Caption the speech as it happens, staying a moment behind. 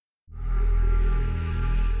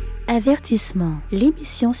Avertissement.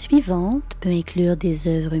 L'émission suivante peut inclure des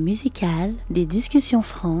œuvres musicales, des discussions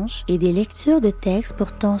franches et des lectures de textes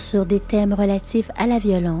portant sur des thèmes relatifs à la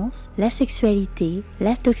violence, la sexualité,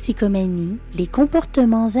 la toxicomanie, les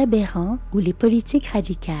comportements aberrants ou les politiques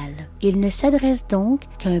radicales. Il ne s'adresse donc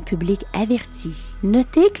qu'à un public averti.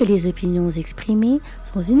 Notez que les opinions exprimées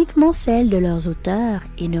sont uniquement celles de leurs auteurs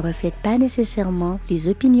et ne reflètent pas nécessairement les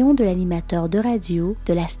opinions de l'animateur de radio,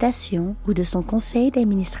 de la station ou de son conseil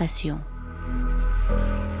d'administration.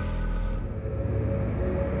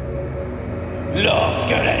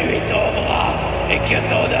 Lorsque la nuit tombera et que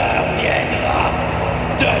ton heure viendra,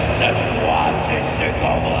 de ce froid tu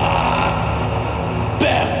succomberas.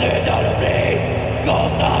 Perdu dans l'oubli,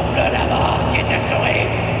 contemple la mort qui te sourit,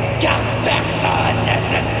 car personne ne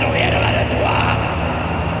se souviendra de toi.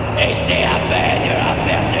 Et c'est à peine la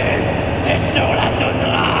perdue, et sur la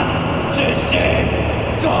toundra, tu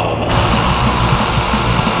succomberas.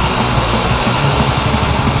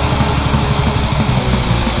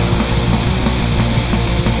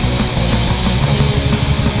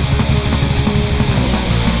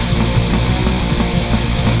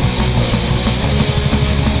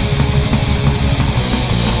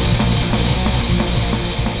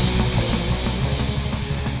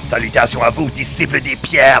 Salutations à vous, disciples des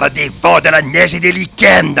pierres, des vents, de la neige et des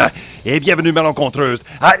lichens! Et bienvenue, malencontreuse,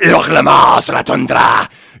 à Hurlement sur la toundra!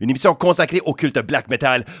 Une émission consacrée au culte black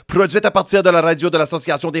metal, produite à partir de la radio de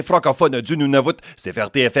l'Association des francophones du Nunavut,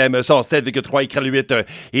 CFRT-FM 107,3 8,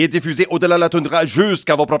 et diffusée au-delà de la toundra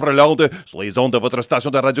jusqu'à vos propres landes, sur les ondes de votre station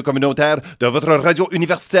de radio communautaire, de votre radio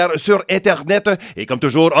universitaire sur Internet, et comme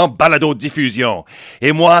toujours, en balado-diffusion.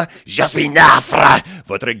 Et moi, je suis Nafra,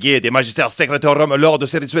 votre guide et magistère secretorum lors de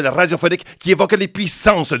ces rituels radiophoniques qui évoquent les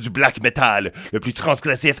puissances du black metal, le plus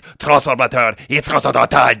transgressif, transformateur et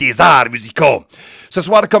transcendantal des arts musicaux. Ce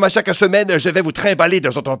soir, comme à chaque semaine, je vais vous trimballer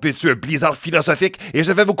dans un tempétueux blizzard philosophique et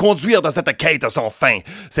je vais vous conduire dans cette quête sans fin,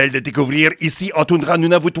 celle de découvrir ici en toundra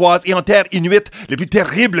nunavuttoise et en terre inuite le plus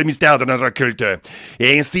terrible mystère de notre culte.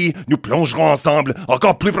 Et ainsi, nous plongerons ensemble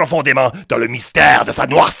encore plus profondément dans le mystère de sa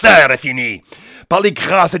noirceur infinie. Par les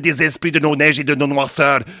grâces des esprits de nos neiges et de nos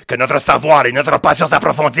noirceurs, que notre savoir et notre passion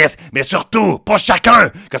s'approfondissent, mais surtout, pour chacun,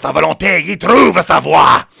 que sa volonté y trouve sa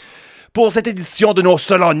voie. Pour cette édition de nos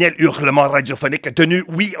solennels hurlements radiophoniques tenus,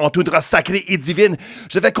 oui, en toundra sacrée et divine,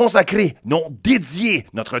 je vais consacrer, non dédier,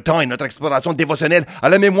 notre temps et notre exploration dévotionnelle à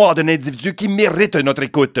la mémoire d'un individu qui mérite notre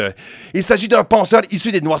écoute. Il s'agit d'un penseur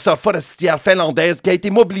issu des noirceurs forestières finlandaises qui a été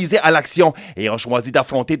mobilisé à l'action et a choisi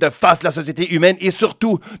d'affronter de face la société humaine et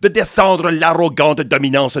surtout de descendre l'arrogante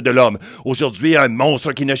dominance de l'homme. Aujourd'hui, un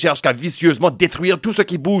monstre qui ne cherche qu'à vicieusement détruire tout ce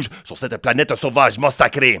qui bouge sur cette planète sauvagement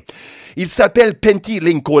sacrée. Il s'appelle Pentti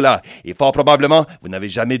Linkola. Et fort probablement, vous n'avez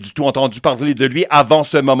jamais du tout entendu parler de lui avant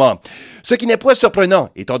ce moment. Ce qui n'est pas surprenant,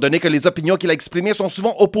 étant donné que les opinions qu'il a exprimées sont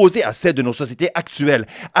souvent opposées à celles de nos sociétés actuelles,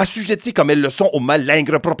 assujetties comme elles le sont aux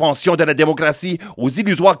malingres propensions de la démocratie, aux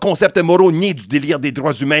illusoires concepts moraux nés du délire des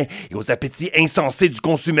droits humains et aux appétits insensés du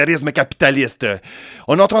consumérisme capitaliste.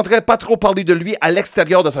 On n'entendrait pas trop parler de lui à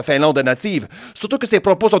l'extérieur de sa Finlande native, surtout que ses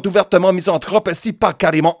propos sont ouvertement misanthropes, si pas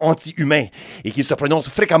carrément anti-humains, et qu'il se prononce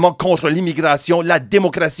fréquemment contre l'immigration, la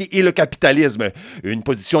démocratie et le capitalisme, une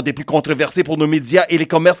position des plus controversées pour nos médias et les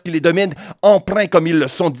commerces qui les dominent, empreints comme ils le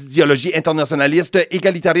sont d'idéologie internationaliste,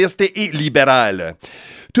 égalitariste et libérale.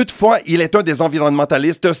 Toutefois, il est un des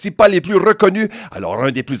environnementalistes, si pas les plus reconnus, alors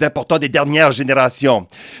un des plus importants des dernières générations.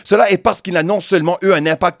 Cela est parce qu'il a non seulement eu un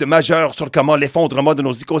impact majeur sur comment l'effondrement de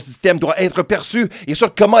nos écosystèmes doit être perçu et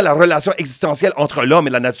sur comment la relation existentielle entre l'homme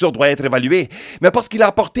et la nature doit être évaluée, mais parce qu'il a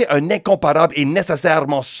apporté un incomparable et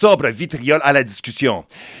nécessairement sobre vitriol à la discussion.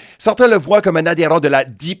 Certains le voient comme un adhérent de la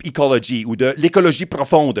Deep Ecology ou de l'écologie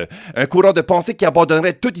profonde, un courant de pensée qui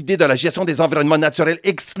abandonnerait toute idée de la gestion des environnements naturels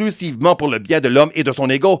exclusivement pour le bien de l'homme et de son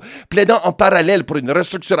ego, plaidant en parallèle pour une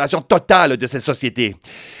restructuration totale de ces sociétés.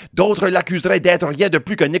 D'autres l'accuseraient d'être rien de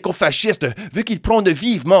plus qu'un écofasciste, vu qu'il prône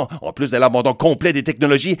vivement, en plus de l'abandon complet des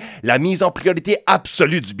technologies, la mise en priorité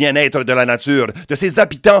absolue du bien-être de la nature, de ses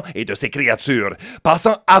habitants et de ses créatures,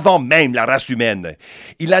 passant avant même la race humaine.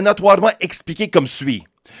 Il l'a notoirement expliqué comme suit.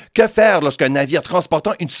 Que faire lorsqu'un navire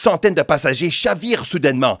transportant une centaine de passagers chavire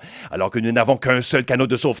soudainement, alors que nous n'avons qu'un seul canot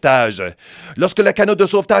de sauvetage? Lorsque le canot de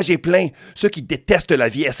sauvetage est plein, ceux qui détestent la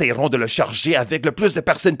vie essayeront de le charger avec le plus de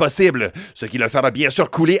personnes possible, ce qui le fera bien sûr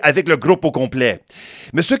couler avec le groupe au complet.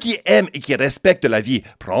 Mais ceux qui aiment et qui respectent la vie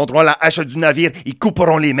prendront la hache du navire et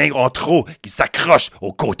couperont les mains en trop qui s'accrochent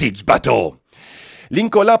aux côtés du bateau.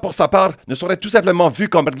 Linkola, pour sa part, ne serait tout simplement vu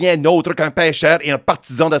comme rien d'autre qu'un pêcheur et un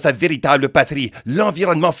partisan de sa véritable patrie,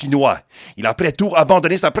 l'environnement finnois. Il a après tout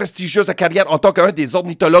abandonné sa prestigieuse carrière en tant qu'un des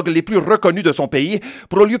ornithologues les plus reconnus de son pays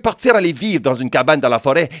pour au lieu partir aller vivre dans une cabane dans la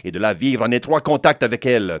forêt et de la vivre en étroit contact avec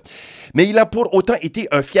elle. Mais il a pour autant été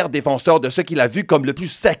un fier défenseur de ce qu'il a vu comme le plus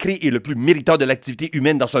sacré et le plus méritant de l'activité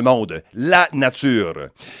humaine dans ce monde, la nature.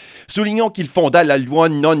 Soulignons qu'il fonda la Luon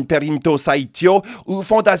non Perinto Saitio, ou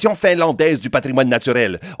Fondation finlandaise du patrimoine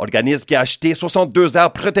naturel, organisme qui a acheté 62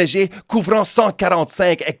 aires protégées couvrant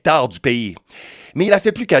 145 hectares du pays. Mais il a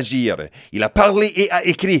fait plus qu'agir. Il a parlé et a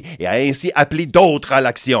écrit et a ainsi appelé d'autres à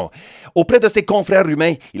l'action. Auprès de ses confrères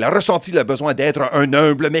humains, il a ressenti le besoin d'être un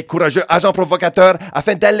humble mais courageux agent provocateur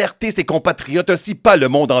afin d'alerter ses compatriotes, si pas le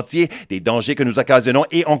monde entier, des dangers que nous occasionnons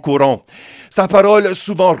et encourons. Sa parole,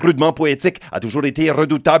 souvent rudement poétique, a toujours été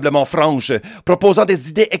redoutablement franche, proposant des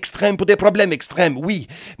idées extrêmes pour des problèmes extrêmes, oui,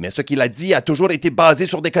 mais ce qu'il a dit a toujours été basé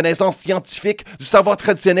sur des connaissances scientifiques, du savoir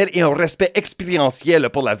traditionnel et un respect expérientiel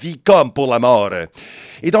pour la vie comme pour la mort.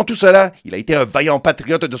 Et dans tout cela, il a été un vaillant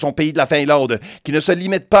patriote de son pays de la Finlande, qui ne se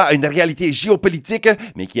limite pas à une réalité géopolitique,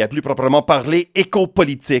 mais qui a plus proprement parlé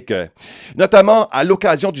écopolitique. Notamment, à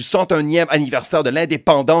l'occasion du 101e anniversaire de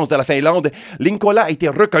l'indépendance de la Finlande, Linkola a été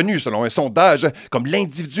reconnu, selon un sondage, comme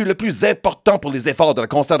l'individu le plus important pour les efforts de la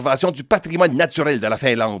conservation du patrimoine naturel de la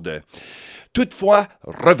Finlande. Toutefois,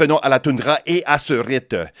 revenons à la toundra et à ce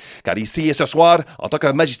rite. Car ici et ce soir, en tant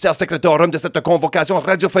que magistère secretorum de cette convocation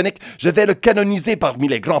radiophonique, je vais le canoniser parmi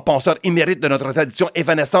les grands penseurs émérites de notre tradition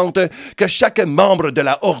évanescente que chaque membre de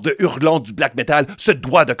la horde hurlante du black metal se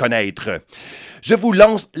doit de connaître. Je vous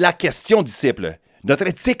lance la question, disciples. Notre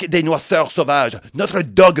éthique des noisseurs sauvages, notre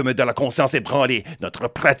dogme de la conscience ébranlée, notre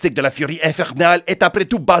pratique de la furie infernale est après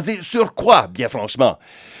tout basée sur quoi, bien franchement?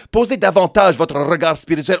 Posez davantage votre regard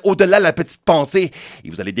spirituel au-delà de la petite pensée et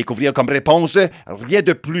vous allez découvrir comme réponse rien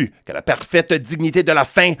de plus que la parfaite dignité de la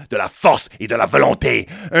faim, de la force et de la volonté.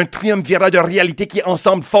 Un triumvirat de réalité qui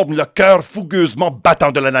ensemble forme le cœur fougueusement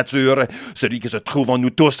battant de la nature, celui qui se trouve en nous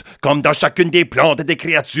tous comme dans chacune des plantes et des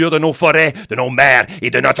créatures de nos forêts, de nos mers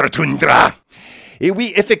et de notre toundra. Et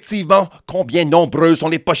oui, effectivement, combien nombreuses sont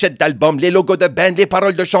les pochettes d'albums, les logos de bands, les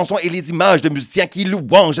paroles de chansons et les images de musiciens qui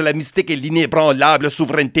louangent la mystique et l'inébranlable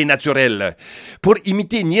souveraineté naturelle. Pour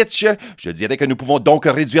imiter Nietzsche, je dirais que nous pouvons donc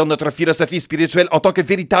réduire notre philosophie spirituelle en tant que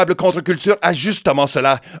véritable contre-culture à justement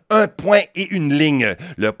cela, un point et une ligne.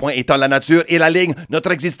 Le point étant la nature et la ligne,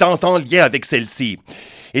 notre existence en lien avec celle-ci.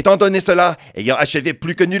 Étant donné cela, ayant achevé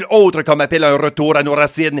plus que nul autre comme appelle un retour à nos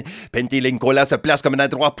racines, Pentti Linkola se place comme un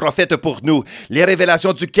adroit prophète pour nous, les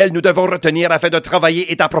révélations duquel nous devons retenir afin de travailler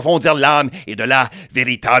et d'approfondir l'âme, et de là,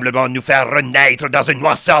 véritablement nous faire renaître dans une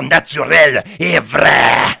noirceur naturelle et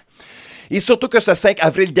vraie. Et surtout que ce 5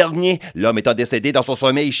 avril dernier, l'homme étant décédé dans son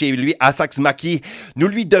sommeil chez lui à Saxmaki, nous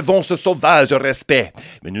lui devons ce sauvage respect.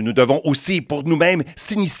 Mais nous nous devons aussi, pour nous-mêmes,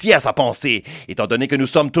 s'initier à sa pensée, étant donné que nous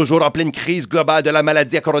sommes toujours en pleine crise globale de la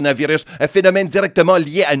maladie à coronavirus, un phénomène directement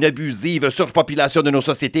lié à une abusive surpopulation de nos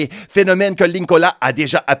sociétés, phénomène que Linkola a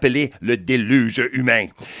déjà appelé le déluge humain.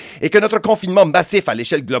 Et que notre confinement massif à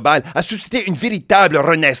l'échelle globale a suscité une véritable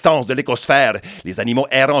renaissance de l'écosphère, les animaux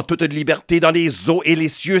errant en toute liberté dans les eaux et les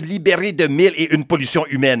cieux libérés de mille et une pollutions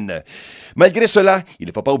humaines. Malgré cela, il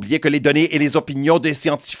ne faut pas oublier que les données et les opinions des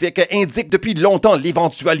scientifiques indiquent depuis longtemps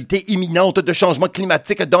l'éventualité imminente de changements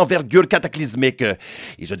climatiques d'envergure cataclysmique.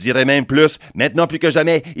 Et je dirais même plus, maintenant plus que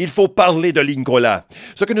jamais, il faut parler de Linkola.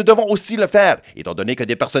 Ce que nous devons aussi le faire, étant donné que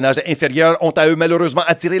des personnages inférieurs ont à eux malheureusement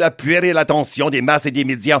attiré la puérile attention des masses et des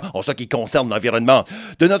médias en ce qui concerne l'environnement,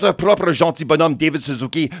 de notre propre gentil bonhomme David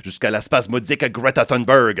Suzuki jusqu'à la spasmodique Greta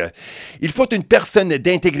Thunberg. Il faut une personne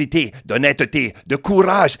d'intégrité, d'honnêteté, de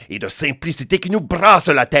courage et de simplicité qui nous brasse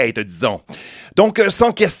la tête, disons. Donc,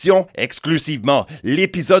 sans question, exclusivement,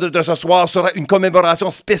 l'épisode de ce soir sera une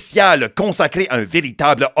commémoration spéciale consacrée à un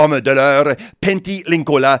véritable homme de l'heure, Pentti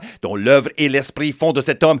Linkola, dont l'œuvre et l'esprit font de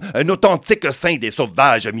cet homme un authentique saint des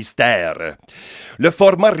sauvages mystères. Le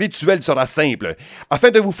format rituel sera simple.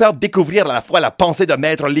 Afin de vous faire découvrir à la fois la pensée de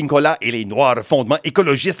Maître Linkola et les noirs fondements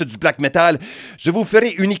écologistes du black metal, je vous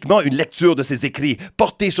ferai uniquement une lecture de ses écrits,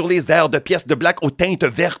 portés sur les airs de pièces de black aux teintes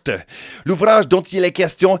vertes. L'ouvrage dont il est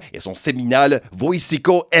question est son séminal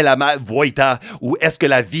Voisiko Elama Voita, ou Est-ce que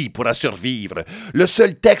la vie pourra survivre? Le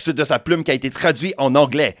seul texte de sa plume qui a été traduit en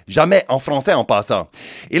anglais, jamais en français en passant.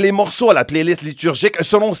 Et les morceaux à la playlist liturgique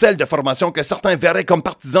seront celles de formation que certains verraient comme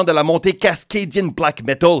partisans de la montée Cascadian Black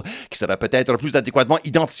Metal, qui sera peut-être plus adéquatement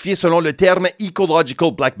identifié selon le terme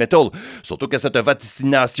Ecological Black Metal, surtout que cette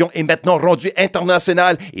vaticination est maintenant rendue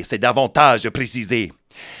internationale et c'est davantage précisé.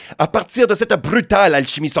 À partir de cette brutale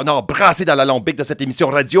alchimie sonore brassée dans l'alambic de cette émission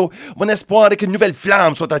radio, mon espoir est qu'une nouvelle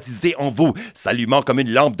flamme soit attisée en vous, s'allumant comme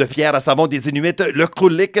une lampe de pierre à savon des Inuits, le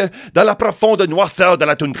Kulik, dans la profonde noirceur de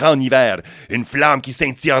la toundra en hiver. Une flamme qui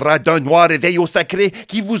scintillera d'un noir éveil au sacré,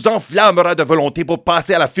 qui vous enflammera de volonté pour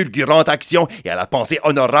passer à la fulgurante action et à la pensée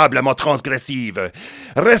honorablement transgressive.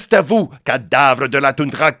 Reste à vous, cadavre de la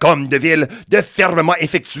toundra comme de ville, de fermement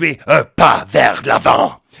effectuer un pas vers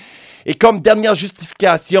l'avant. Et comme dernière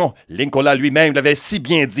justification, Lincoln lui-même l'avait si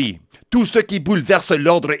bien dit. Tous ceux qui bouleversent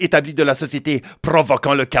l'ordre établi de la société,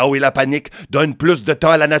 provoquant le chaos et la panique, donnent plus de temps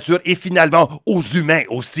à la nature et finalement aux humains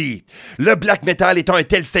aussi. Le black metal étant un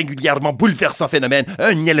tel singulièrement bouleversant phénomène,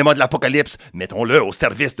 un élément de l'apocalypse, mettons-le au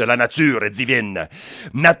service de la nature divine.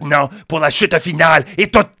 Maintenant, pour la chute finale et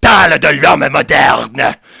totale de l'homme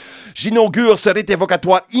moderne. J'inaugure ce rite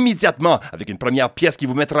évocatoire immédiatement avec une première pièce qui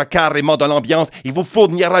vous mettra carrément dans l'ambiance et vous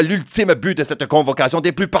fournira l'ultime but de cette convocation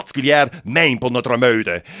des plus particulières, même pour notre meute.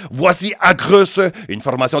 Voici Agrus, une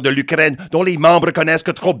formation de l'Ukraine dont les membres connaissent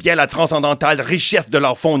que trop bien la transcendantale richesse de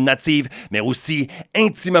leur faune native, mais aussi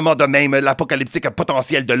intimement de même l'apocalyptique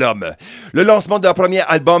potentiel de l'homme. Le lancement de leur premier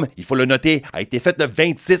album, il faut le noter, a été fait le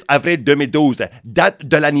 26 avril 2012, date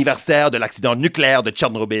de l'anniversaire de l'accident nucléaire de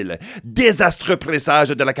Tchernobyl. Désastreux présage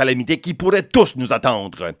de la calamité qui pourraient tous nous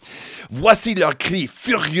attendre. Voici leurs cris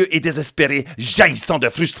furieux et désespérés, jaillissant de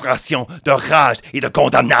frustration, de rage et de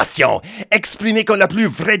condamnation, exprimés comme la plus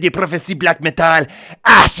vraie des prophéties black metal,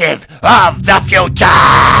 Ashes of the Future!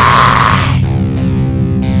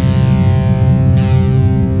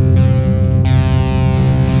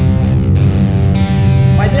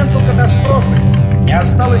 К моменту катастрофы не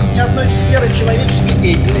осталось ни одной сферы человеческой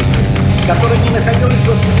деятельности, которая не находилась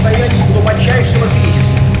в состоянии глубочайшего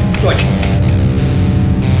кризиса. Точка.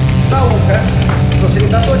 Наука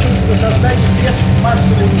сосредоточилась на создании средств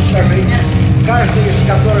массового уничтожения, каждая из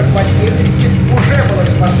которых в отдельности уже была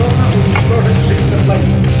способна уничтожить жизнь на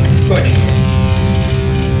планете. Точка.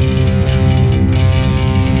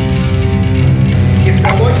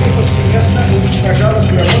 Технология повсеместно уничтожала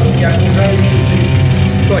природу и окружающую среду.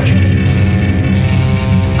 Точка.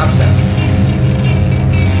 Абзац.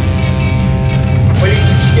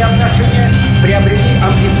 Политические отношения приобрели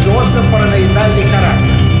амбициозно-параноидальный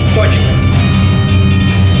характер. Точка.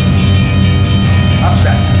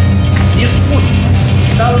 Абзац. Искусство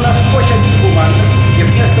стало насквозь антигуманным и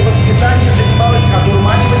вместо воспитания занималось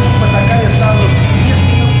одурманиванием, потакая самым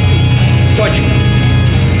низким. Точка.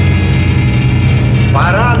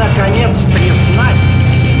 Пора, наконец, признать,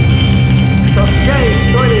 что вся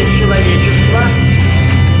история человечества —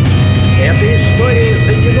 это история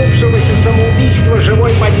затянувшегося самоубийства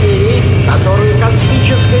живой материи, которую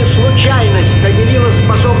космическая случайность наделила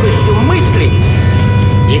способностью мыслить,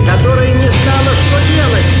 и которая не знала, что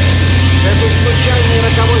делать с этой случайной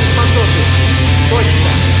роковой способностью.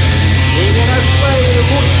 Точка. И не нашла ей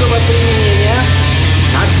лучшего применения,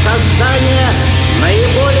 как создание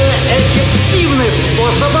наиболее эффективных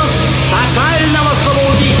способов тотального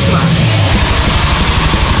самоубийства.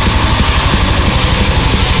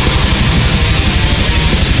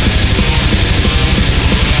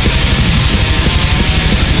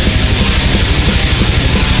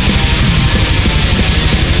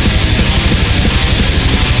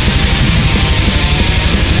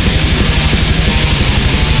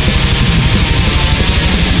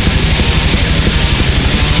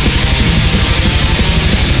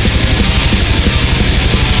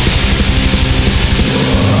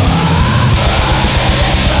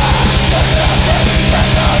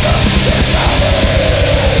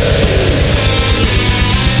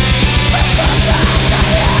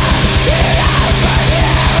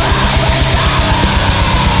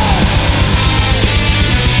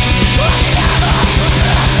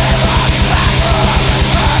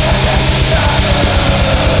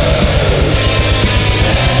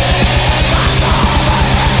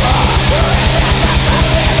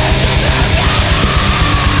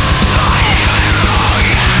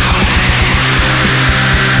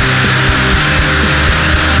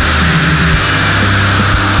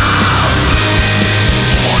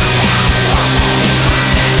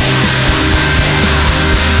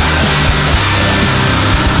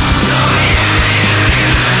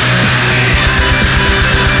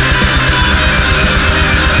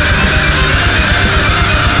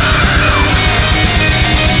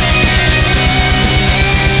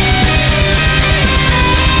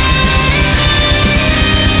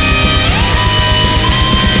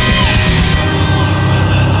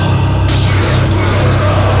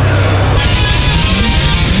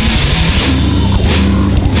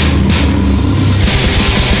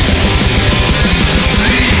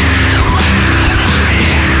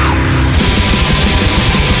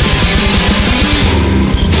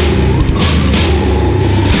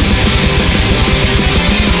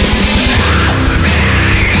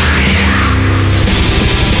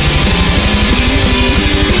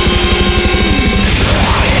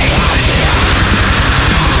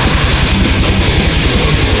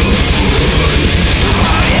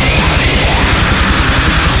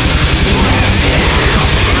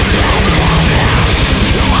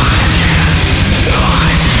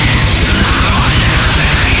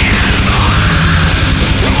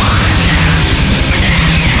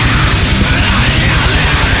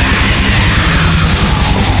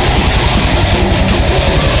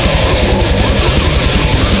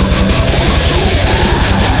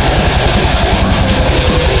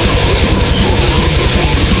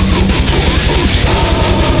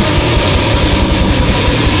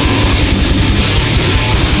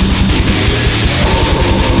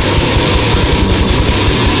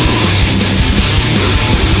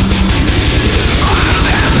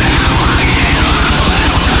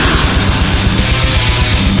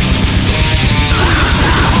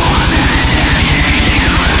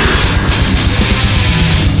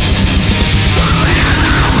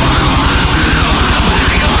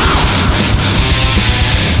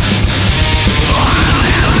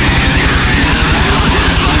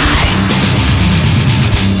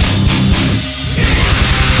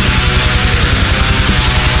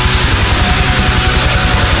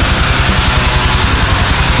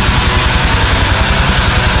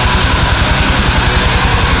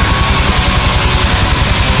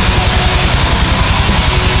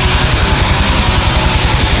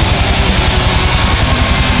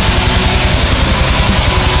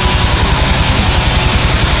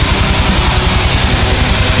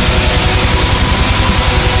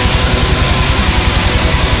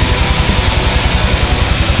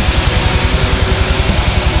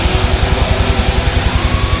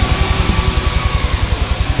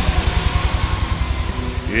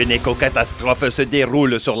 Une éco-catastrophe se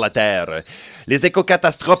déroule sur la Terre. Les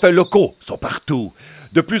éco-catastrophes locaux sont partout.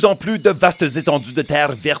 De plus en plus de vastes étendues de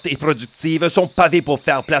terre vertes et productives sont pavées pour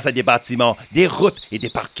faire place à des bâtiments, des routes et des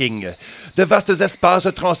parkings. De vastes espaces se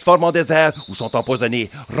transforment en déserts ou sont empoisonnés,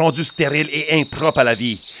 rendus stériles et impropres à la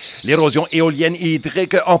vie. L'érosion éolienne et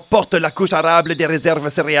hydrique emporte la couche arable des réserves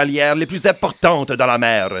céréalières les plus importantes dans la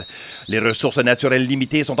mer. Les ressources naturelles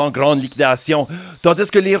limitées sont en grande liquidation,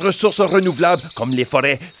 tandis que les ressources renouvelables, comme les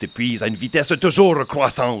forêts, s'épuisent à une vitesse toujours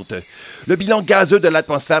croissante. Le bilan gazeux de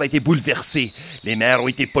l'atmosphère a été bouleversé. Les mers ont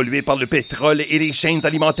été polluées par le pétrole et les chaînes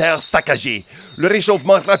alimentaires saccagées. Le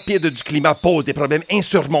réchauffement rapide du climat pose des problèmes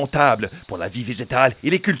insurmontables pour la vie végétale et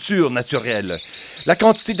les cultures naturelles. La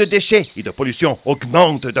quantité de déchets et de pollution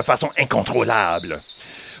augmente de façon incontrôlable.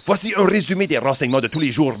 Voici un résumé des renseignements de tous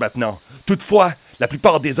les jours maintenant. Toutefois, la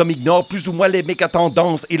plupart des hommes ignorent plus ou moins les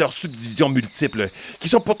méga-tendances et leurs subdivisions multiples, qui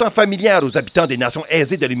sont pourtant familières aux habitants des nations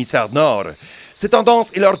aisées de l'hémisphère nord. Ces tendances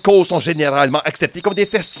et leurs causes sont généralement acceptées comme des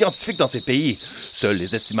faits scientifiques dans ces pays. Seules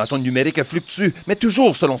les estimations numériques fluctuent, mais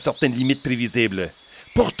toujours selon certaines limites prévisibles.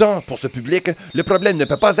 Pourtant, pour ce public, le problème ne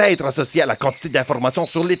peut pas être associé à la quantité d'informations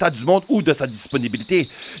sur l'état du monde ou de sa disponibilité,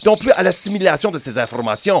 non plus à l'assimilation de ces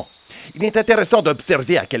informations. Il est intéressant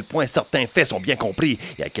d'observer à quel point certains faits sont bien compris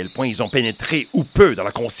et à quel point ils ont pénétré ou peu dans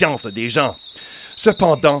la conscience des gens.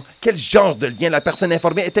 Cependant, quel genre de lien la personne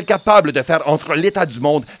informée est-elle capable de faire entre l'état du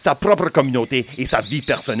monde, sa propre communauté et sa vie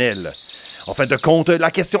personnelle? En fin de compte,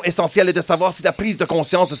 la question essentielle est de savoir si la prise de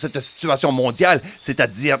conscience de cette situation mondiale,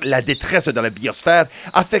 c'est-à-dire la détresse de la biosphère,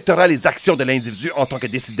 affectera les actions de l'individu en tant que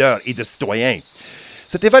décideur et de citoyen.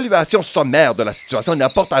 Cette évaluation sommaire de la situation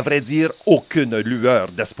n'apporte à vrai dire aucune lueur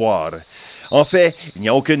d'espoir. En fait, il n'y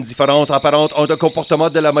a aucune différence apparente entre le comportement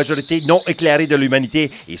de la majorité non éclairée de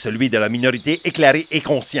l'humanité et celui de la minorité éclairée et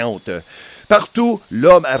consciente. Partout,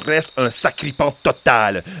 l'homme reste un sacripant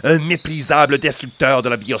total, un méprisable destructeur de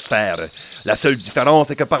la biosphère. La seule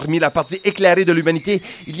différence est que parmi la partie éclairée de l'humanité,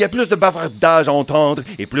 il y a plus de bavardage à entendre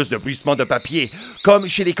et plus de bruissements de papier, comme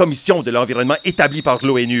chez les commissions de l'environnement établies par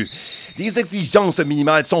l'ONU. Des exigences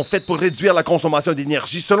minimales sont faites pour réduire la consommation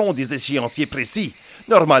d'énergie selon des échéanciers précis.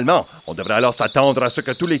 Normalement, on devrait alors s'attendre à ce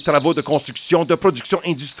que tous les travaux de construction, de production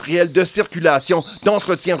industrielle, de circulation,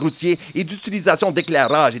 d'entretien routier et d'utilisation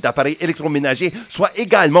d'éclairage et d'appareils électroménagers soient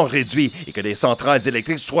également réduits et que les centrales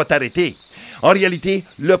électriques soient arrêtées. En réalité,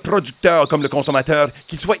 le producteur comme le consommateur,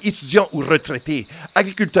 qu'il soit étudiant ou retraité,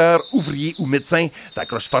 agriculteur, ouvrier ou médecin,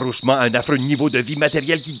 s'accroche farouchement à un affreux niveau de vie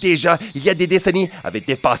matérielle qui déjà, il y a des décennies, avait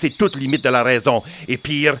dépassé toute limite de la raison. Et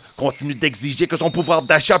pire, continue d'exiger que son pouvoir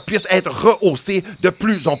d'achat puisse être rehaussé de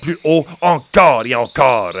plus en plus haut, encore et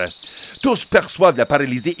encore. Tous perçoivent la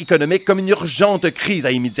paralysie économique comme une urgente crise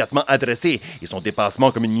à immédiatement adresser et son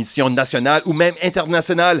dépassement comme une mission nationale ou même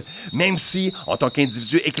internationale, même si, en tant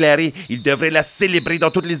qu'individu éclairé, il devrait la célébrer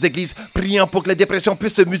dans toutes les églises, priant pour que la dépression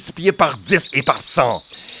puisse se multiplier par 10 et par 100.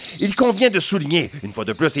 Il convient de souligner, une fois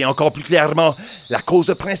de plus et encore plus clairement, la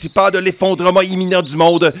cause principale de l'effondrement imminent du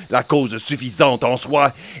monde, la cause suffisante en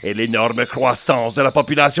soi, est l'énorme croissance de la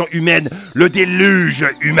population humaine, le déluge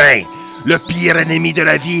humain. Le pire ennemi de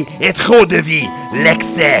la vie est trop de vie,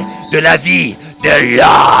 l'excès de la vie de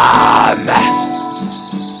l'homme.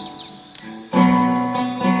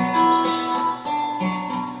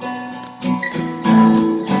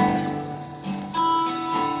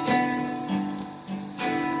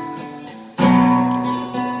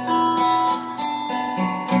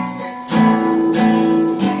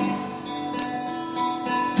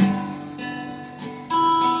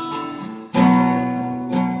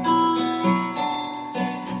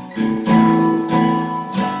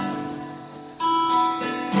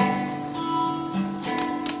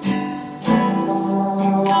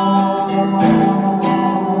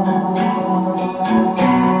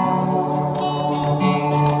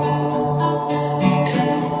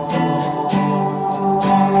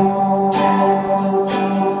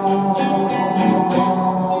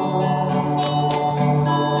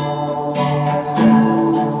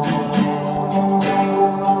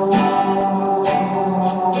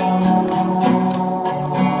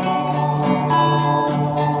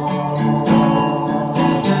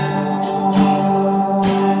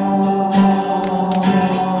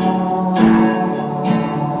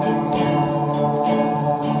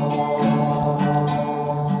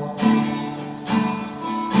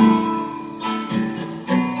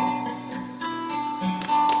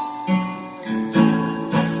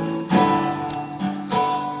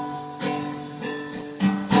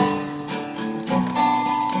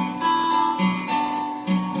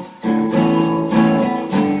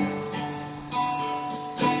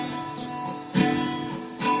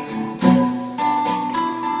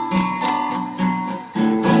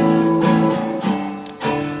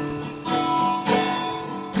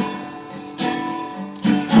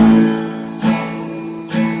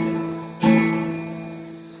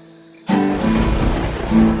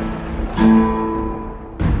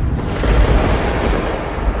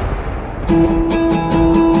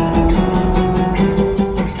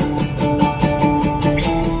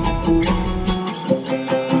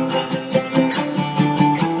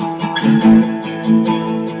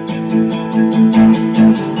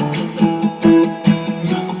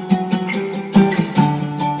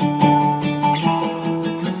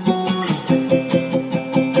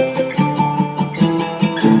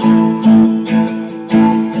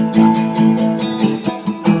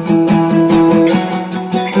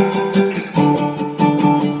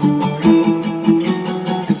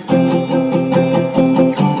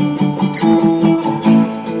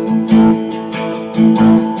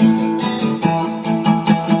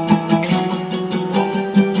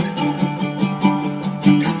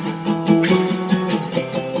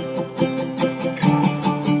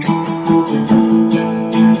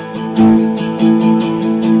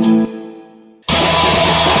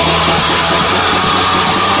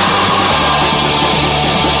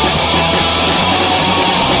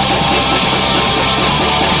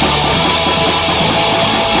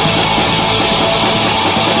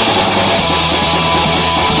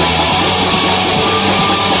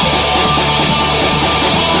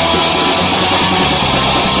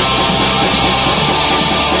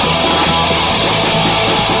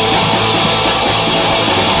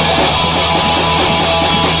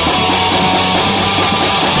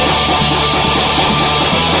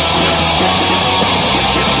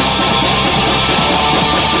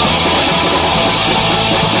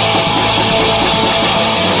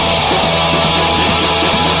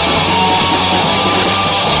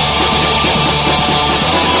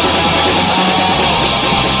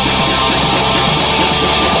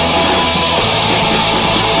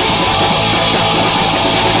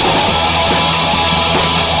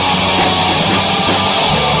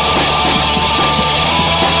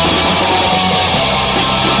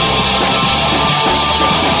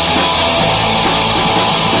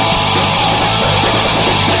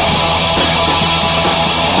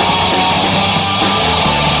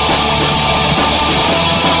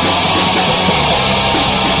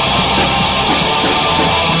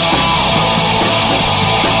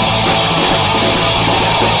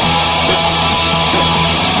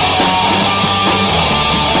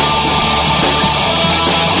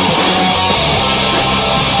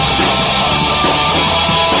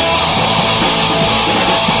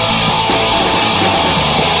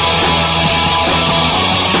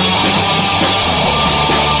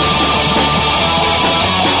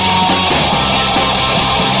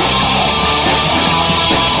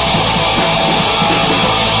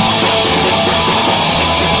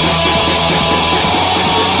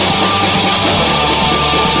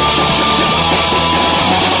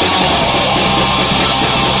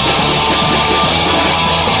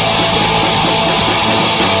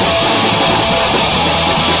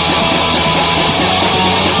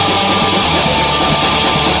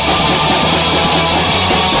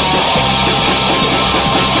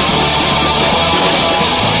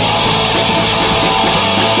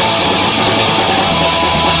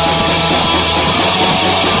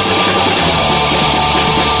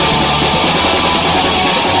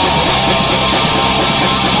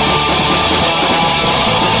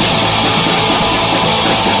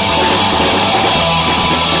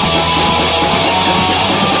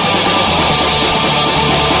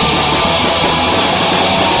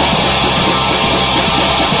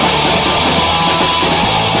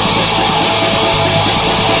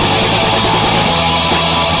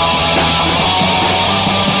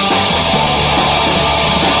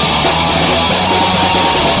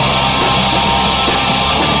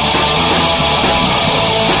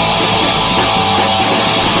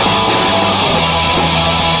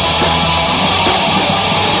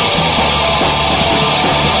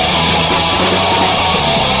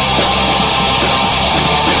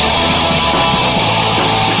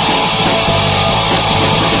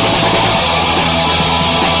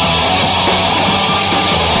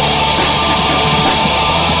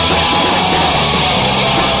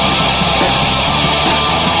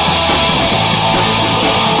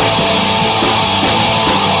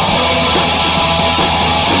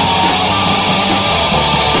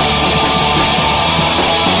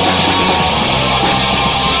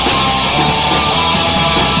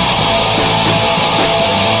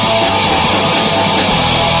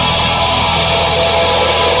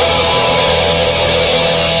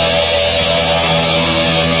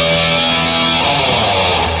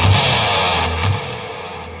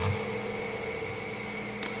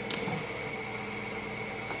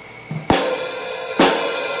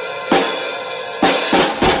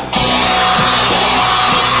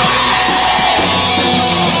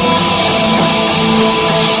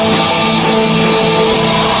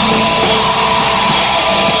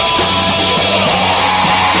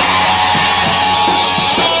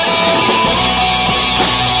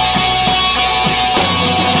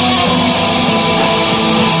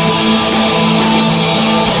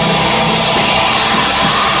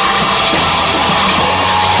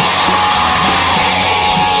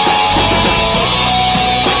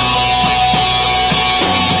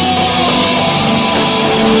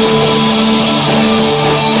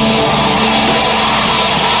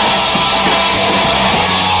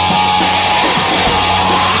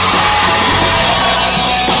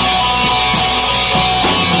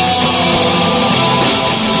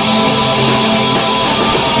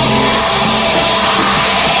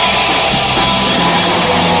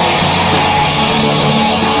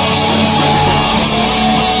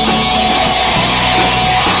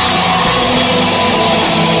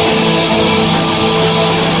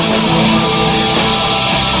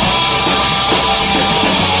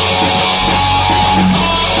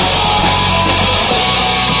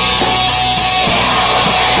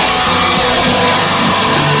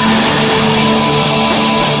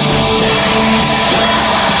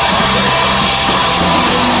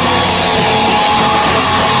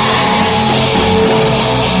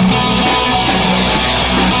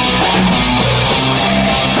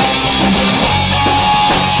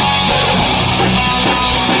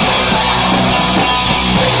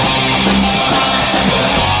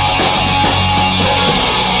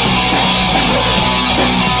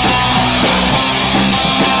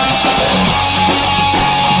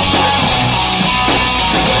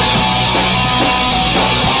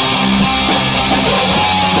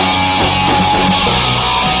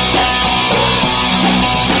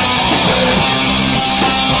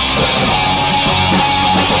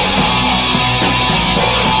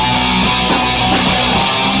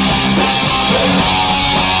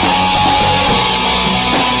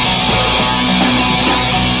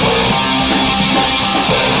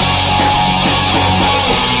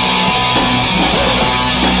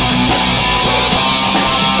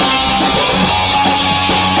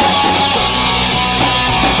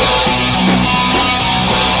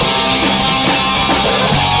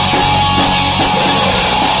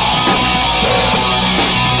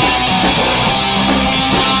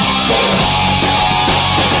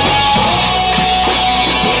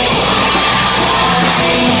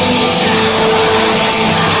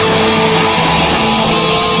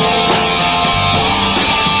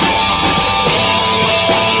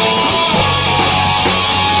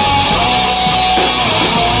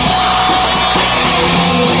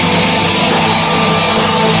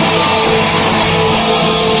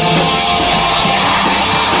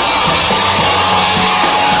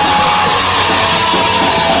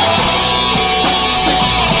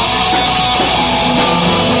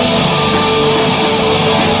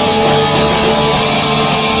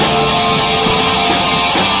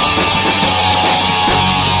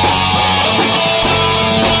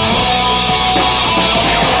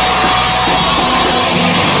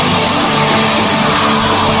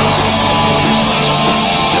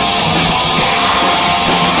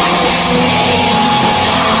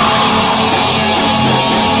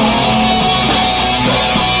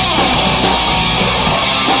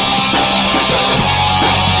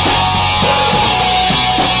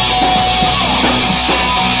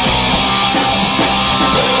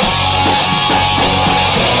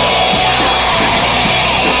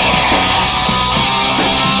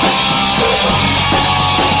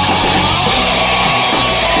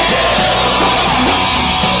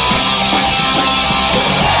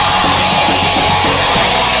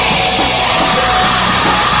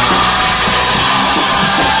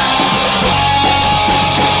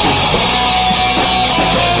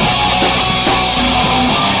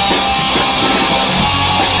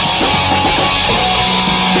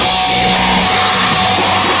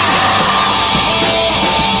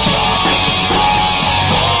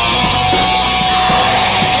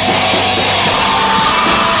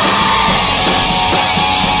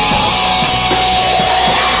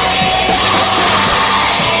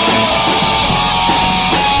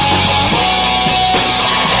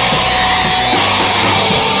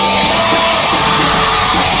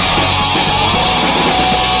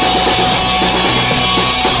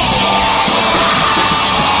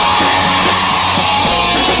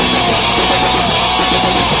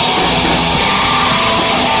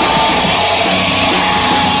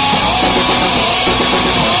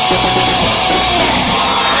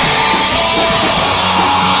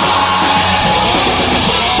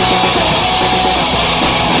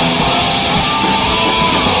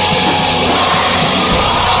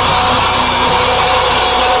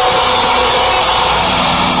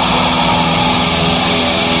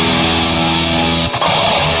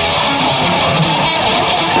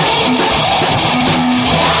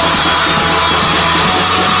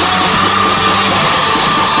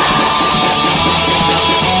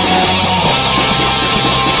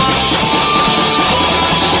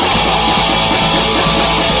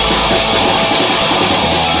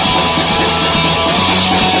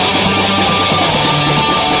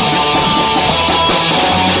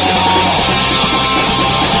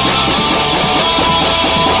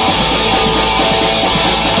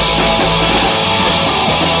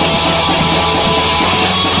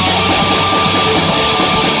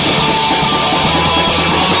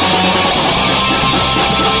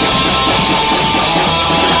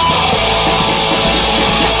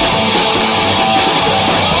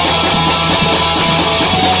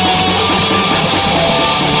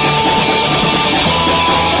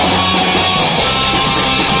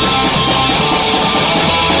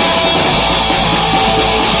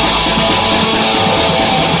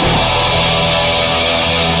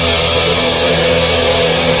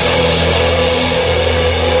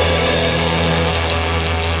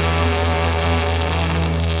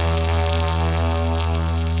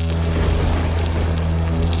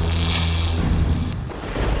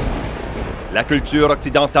 La culture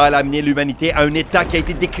occidentale a amené l'humanité à un état qui a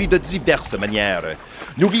été décrit de diverses manières.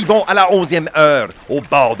 Nous vivons à la 11e heure, au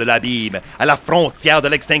bord de l'abîme, à la frontière de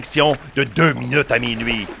l'extinction, de 2 minutes à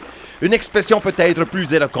minuit. Une expression peut être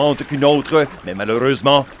plus éloquente qu'une autre, mais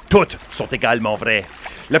malheureusement, toutes sont également vraies.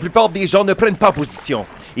 La plupart des gens ne prennent pas position.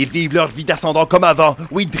 Ils vivent leur vie d'ascendant comme avant,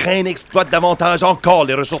 où ils drainent et exploitent davantage encore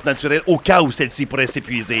les ressources naturelles au cas où celles-ci pourraient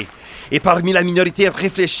s'épuiser. Et parmi la minorité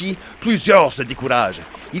réfléchie, plusieurs se découragent.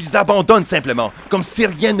 Ils abandonnent simplement, comme si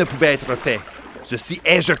rien ne pouvait être fait. Ceci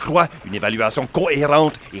est, je crois, une évaluation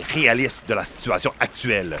cohérente et réaliste de la situation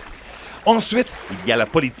actuelle. Ensuite, il y a la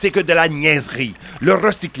politique de la niaiserie, le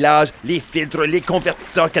recyclage, les filtres, les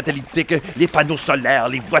convertisseurs catalytiques, les panneaux solaires,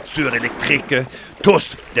 les voitures électriques,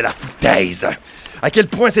 tous de la foutaise. À quel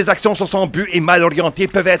point ces actions sont sans but et mal orientées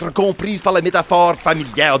peuvent être comprises par la métaphore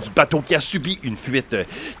familière du bateau qui a subi une fuite,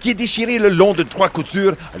 qui est déchiré le long de 3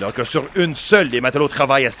 coutures, alors que sur une seule, les matelots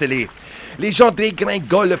travaillent à sceller. Les gens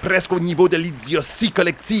dégringolent presque au niveau de l'idiotie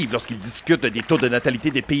collective lorsqu'ils discutent des taux de natalité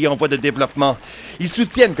des pays en voie de développement. Ils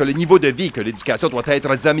soutiennent que le niveau de vie, que l'éducation doit être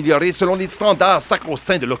améliorée selon les standards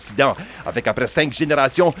sacro-saints de l'Occident, avec après 5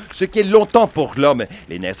 générations, ce qui est longtemps pour l'homme,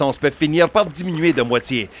 les naissances peuvent finir par diminuer de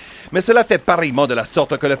moitié. Mais cela fait pareillement de la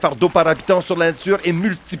sorte que le fardeau par habitant sur la nature est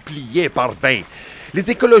multiplié par 20. Les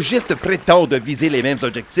écologistes prétendent viser les mêmes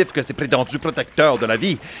objectifs que ces prétendus protecteurs de la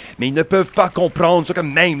vie, mais ils ne peuvent pas comprendre ce que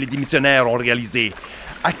même les démissionnaires ont réalisé.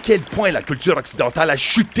 À quel point la culture occidentale a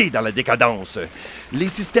chuté dans la décadence. Les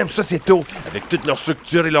systèmes sociétaux, avec toute leur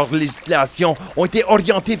structure et leur législation, ont été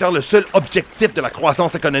orientés vers le seul objectif de la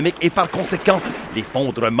croissance économique et par conséquent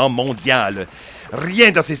l'effondrement mondial.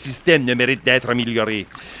 Rien dans ces systèmes ne mérite d'être amélioré.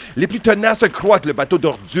 Les plus tenaces croient que le bateau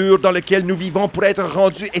d'ordures dans lequel nous vivons pourrait être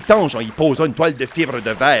rendu étanche en y posant une toile de fibre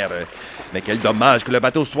de verre. Mais quel dommage que le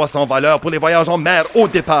bateau soit sans valeur pour les voyages en mer au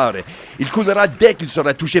départ. Il coulera dès qu'il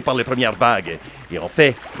sera touché par les premières vagues. Et en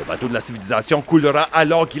fait, le bateau de la civilisation coulera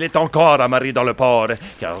alors qu'il est encore amarré dans le port,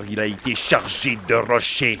 car il a été chargé de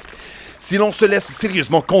rochers. Si l'on se laisse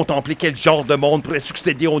sérieusement contempler quel genre de monde pourrait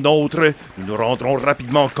succéder au nôtre, nous nous rendrons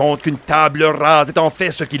rapidement compte qu'une table rase est en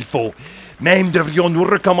fait ce qu'il faut. Même devrions-nous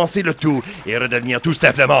recommencer le tout et redevenir tout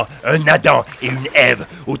simplement un Adam et une Ève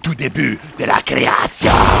au tout début de la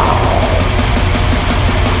création.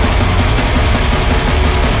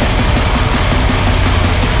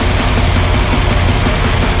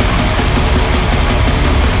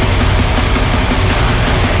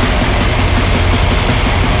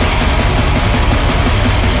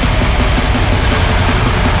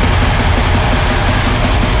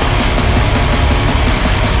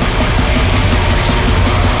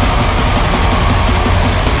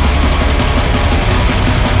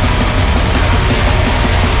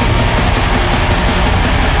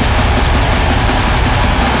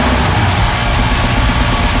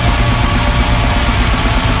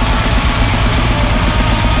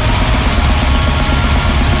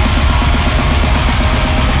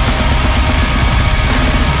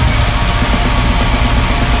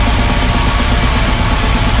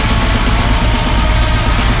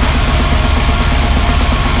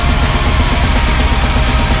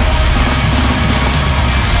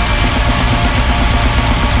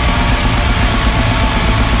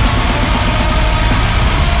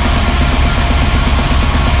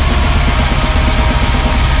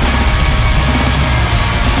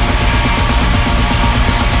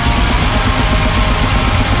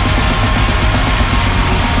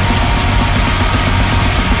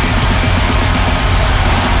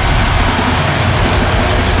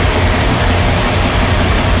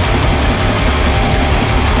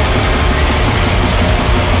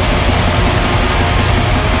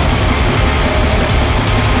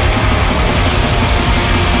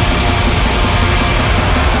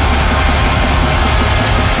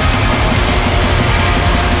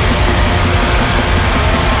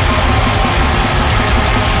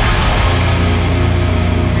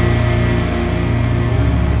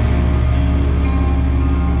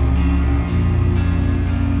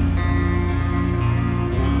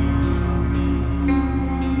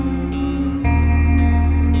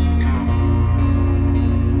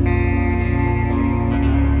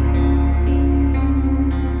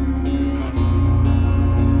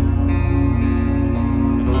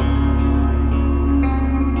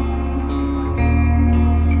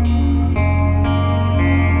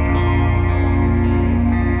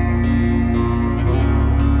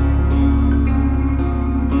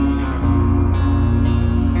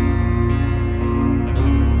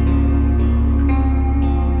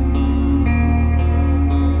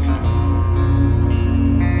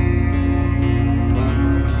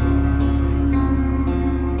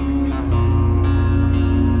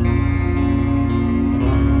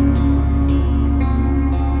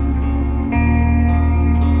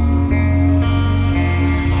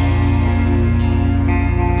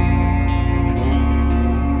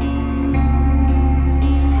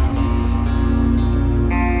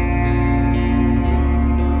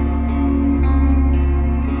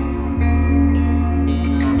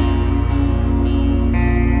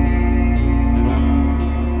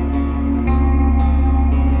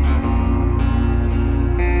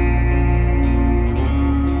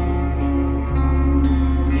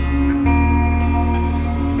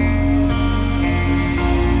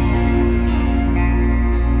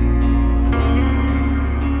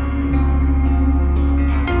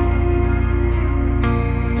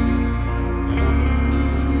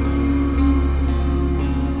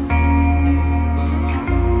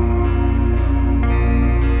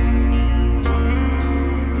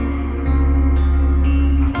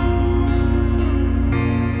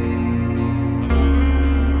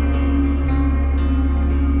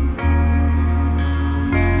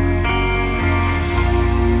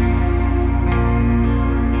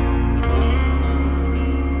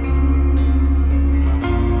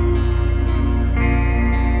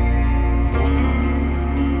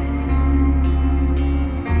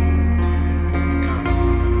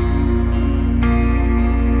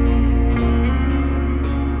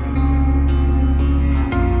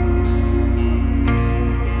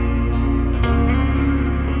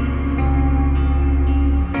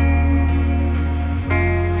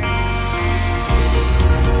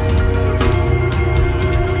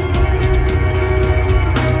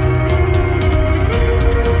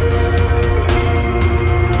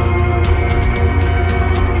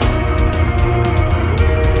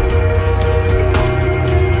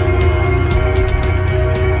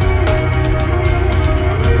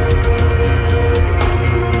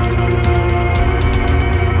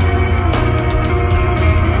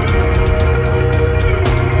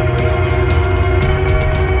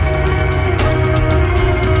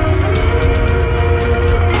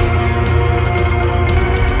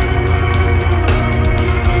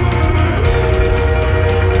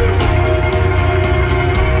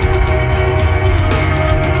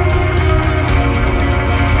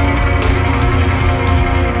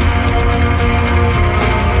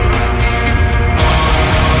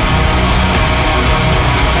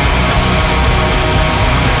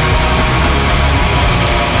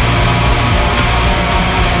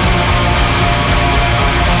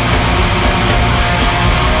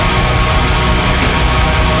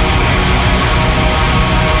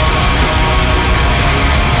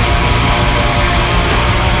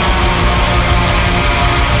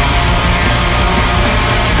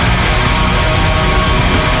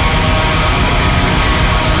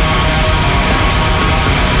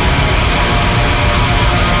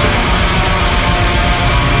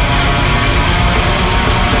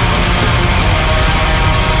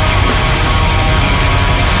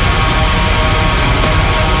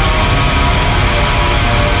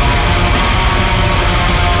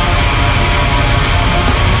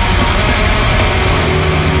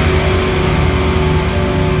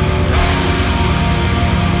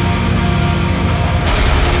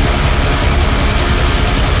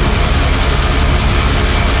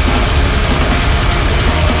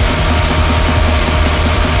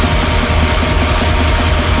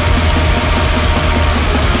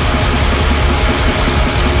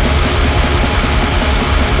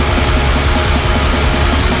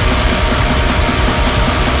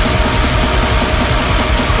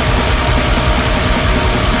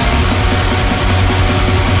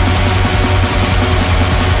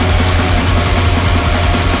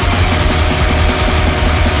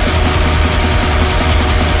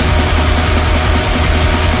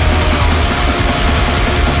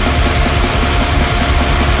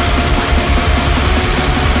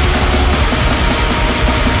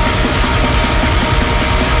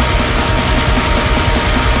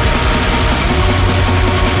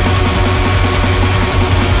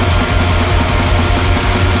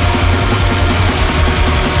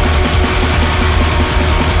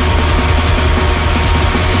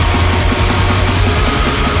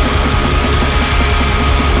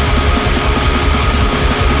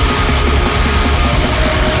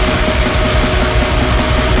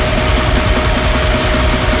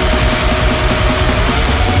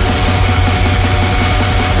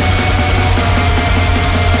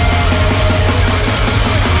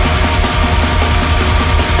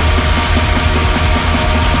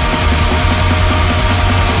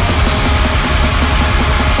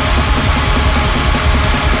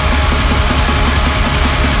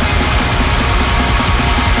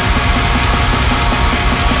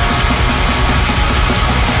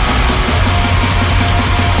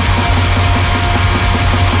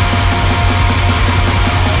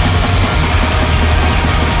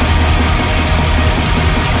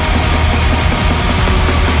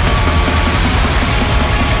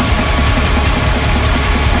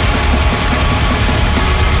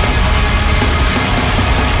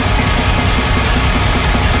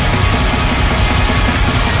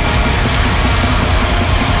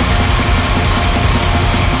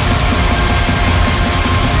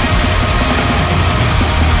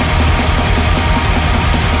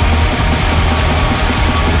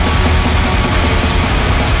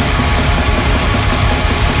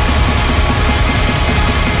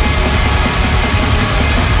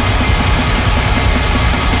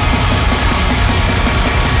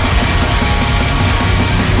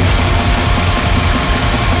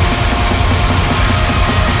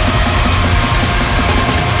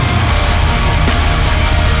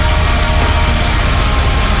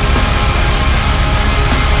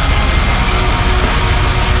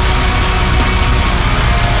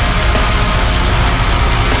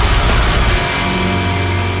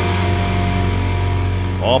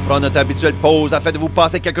 prendre notre habituelle pause afin de vous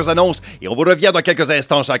passer quelques annonces et on vous revient dans quelques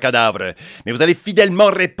instants, cher cadavre. Mais vous allez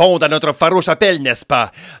fidèlement répondre à notre farouche appel, n'est-ce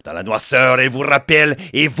pas? Dans la noirceur, elle vous rappelle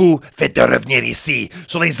et vous faites de revenir ici,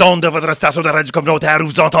 sur les ondes de votre station de radio communautaire où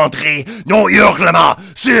vous entendrez nos hurlements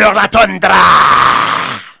sur la toundra!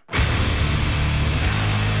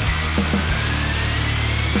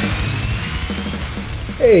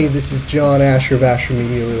 Hey, this is John Asher of Asher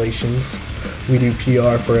Media Relations. We do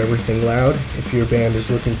PR for Everything Loud. If your band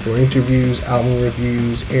is looking for interviews, album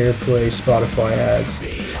reviews, airplay, Spotify ads,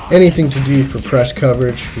 anything to do for press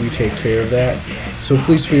coverage, we take care of that. So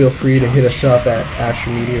please feel free to hit us up at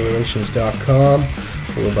ashermediarelations.com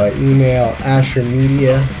or by email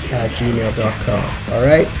ashermedia@gmail.com.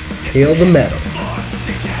 Alright? Hail the metal.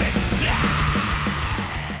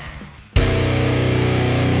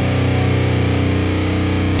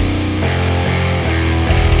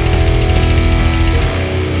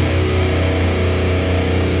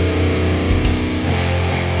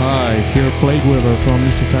 Hi, here Plague Weaver from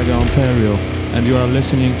Mississauga, Ontario, and you are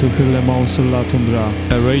listening to Hurlements sur la Toundra,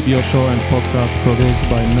 a radio show and podcast produced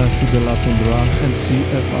by Murphy de la Toundra and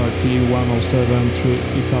CFRT 107.3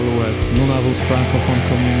 Iqaluit, Nunavut Francophone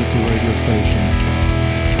Community Radio Station.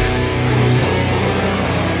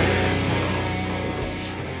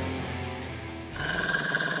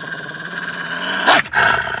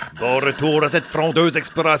 Bon retour à cette frondeuse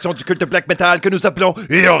exploration du culte black metal que nous appelons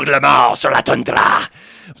Hurlements sur la Toundra.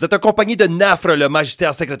 Vous êtes accompagné de Nafre, le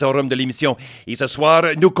magistère secretorum de l'émission. Et ce soir,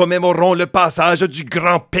 nous commémorons le passage du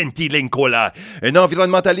grand Pentti Linkola, un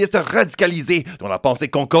environnementaliste radicalisé dont la pensée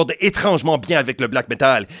concorde étrangement bien avec le black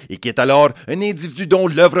metal et qui est alors un individu dont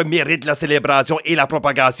l'œuvre mérite la célébration et la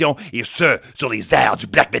propagation, et ce, sur les airs du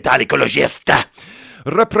black metal écologiste.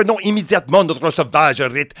 Reprenons immédiatement notre sauvage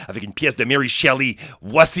rite avec une pièce de Mary Shelley.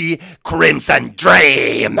 Voici Crimson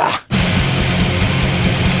Dream.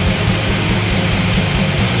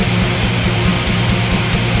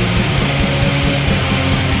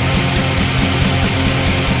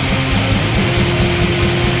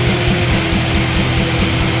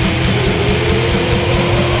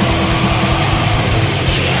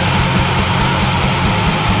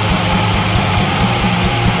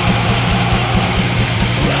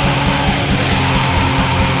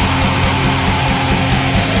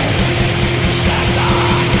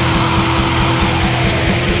 Satan!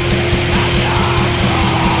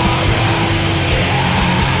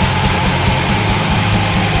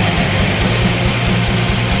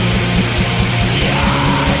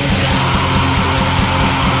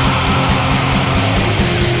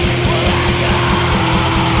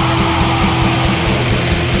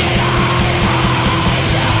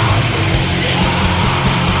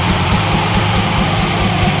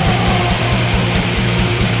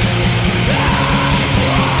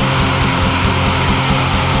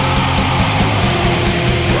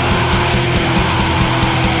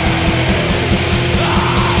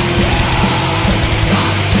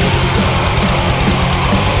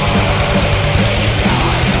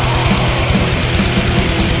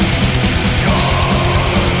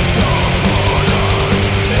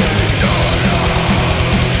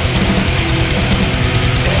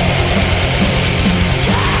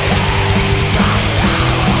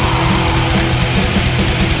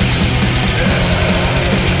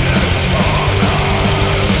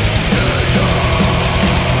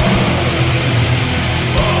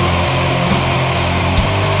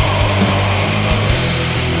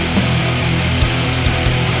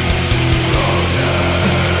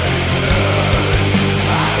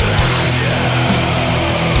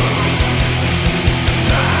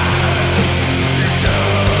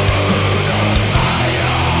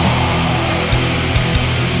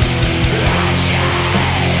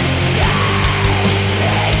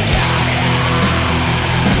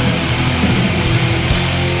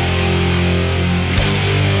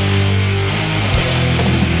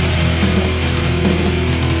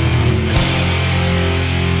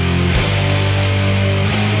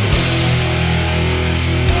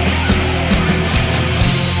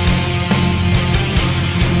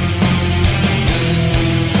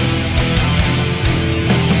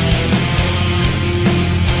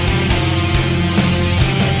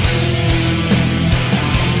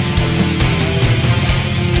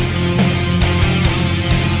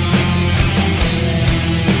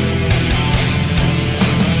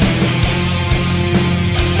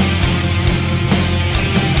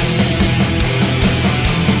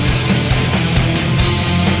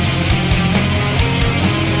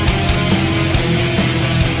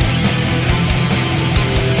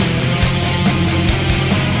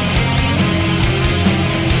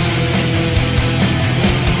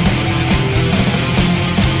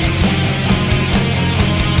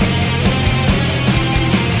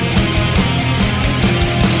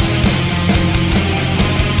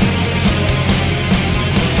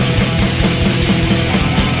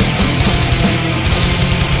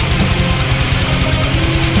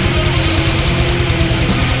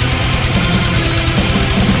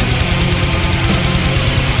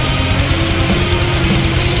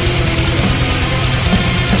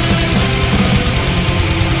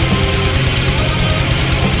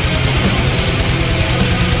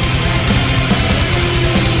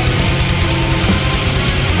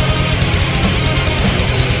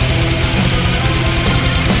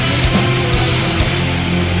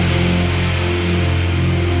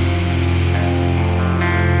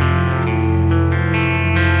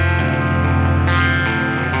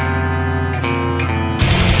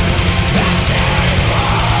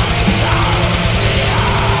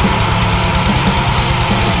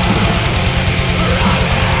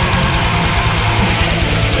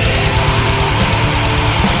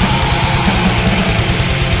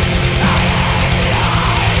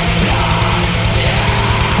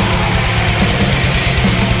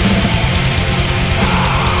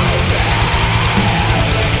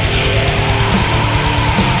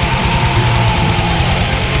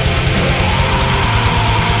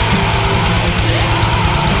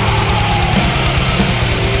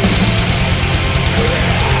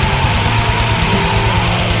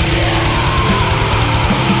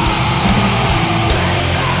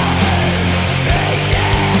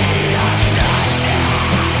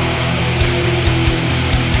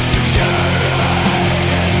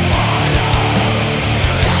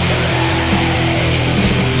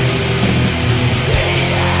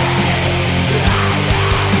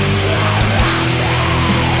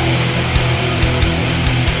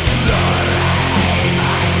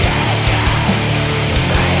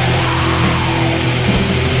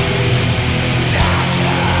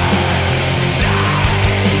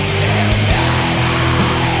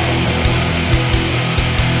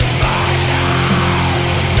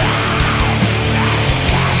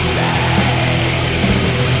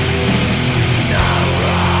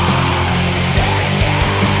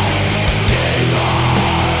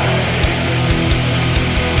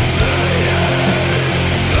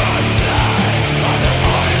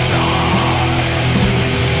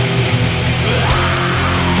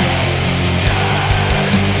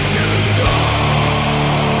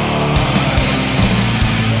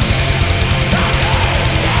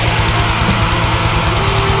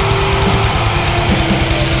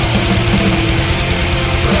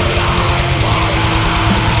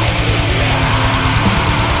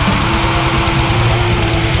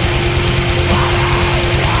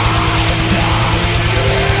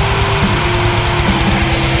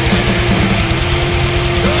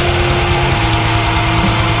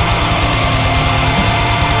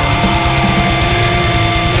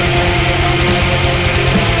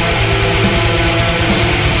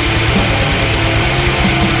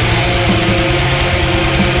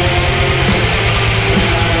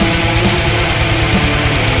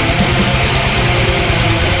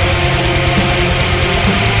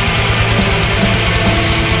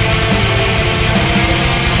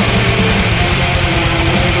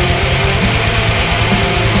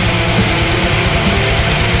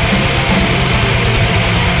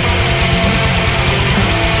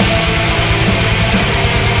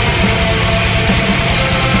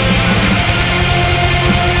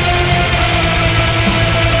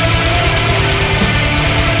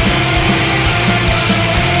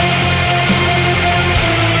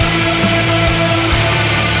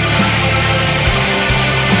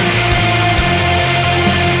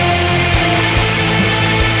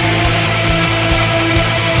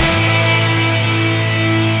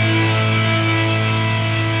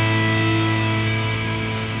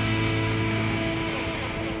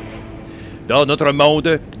 Dans notre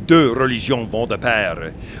monde, deux religions vont de pair,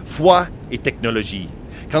 foi et technologie.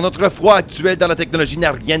 Quand notre foi actuelle dans la technologie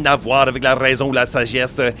n'a rien à voir avec la raison ou la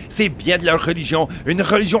sagesse, c'est bien de leur religion, une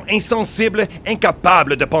religion insensible,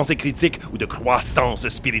 incapable de pensée critique ou de croissance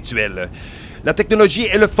spirituelle. La technologie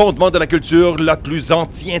est le fondement de la culture la plus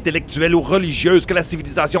anti-intellectuelle ou religieuse que la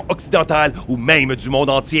civilisation occidentale ou même du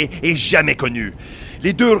monde entier ait jamais connue.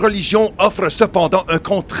 Les deux religions offrent cependant un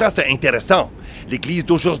contraste intéressant. L'Église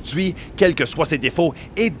d'aujourd'hui, quels que soient ses défauts,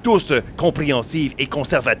 est douce, compréhensive et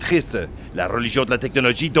conservatrice. La religion de la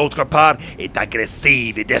technologie, d'autre part, est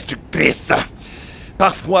agressive et destructrice.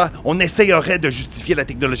 Parfois, on essayerait de justifier la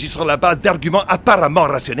technologie sur la base d'arguments apparemment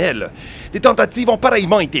rationnels. Des tentatives ont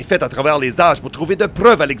pareillement été faites à travers les âges pour trouver de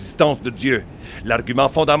preuves à l'existence de Dieu. L'argument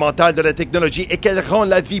fondamental de la technologie est qu'elle rend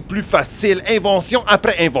la vie plus facile, invention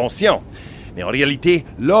après invention. Mais en réalité,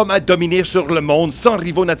 l'homme a dominé sur le monde sans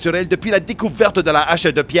rivaux naturels depuis la découverte de la hache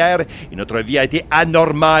de pierre et notre vie a été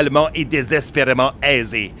anormalement et désespérément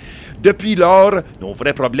aisée. Depuis lors, nos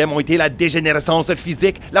vrais problèmes ont été la dégénérescence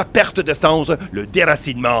physique, la perte de sens, le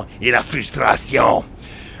déracinement et la frustration.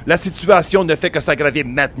 La situation ne fait que s'aggraver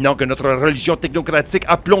maintenant que notre religion technocratique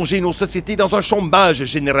a plongé nos sociétés dans un chômage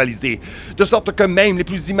généralisé, de sorte que même les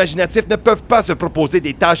plus imaginatifs ne peuvent pas se proposer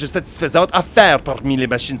des tâches satisfaisantes à faire parmi les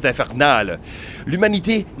machines infernales.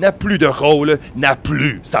 L'humanité n'a plus de rôle, n'a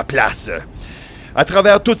plus sa place. À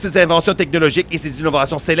travers toutes ces inventions technologiques et ces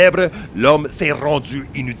innovations célèbres, l'homme s'est rendu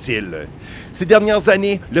inutile. Ces dernières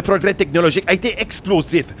années, le progrès technologique a été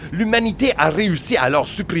explosif. L'humanité a réussi à alors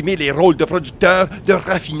supprimer les rôles de producteurs, de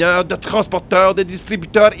raffineurs, de transporteurs, de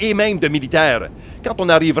distributeurs et même de militaires. Quand on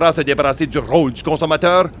arrivera à se débarrasser du rôle du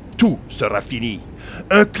consommateur, tout sera fini.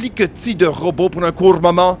 Un cliquetis de robots pour un court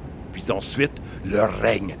moment, puis ensuite le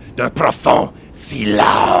règne d'un profond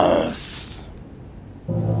silence.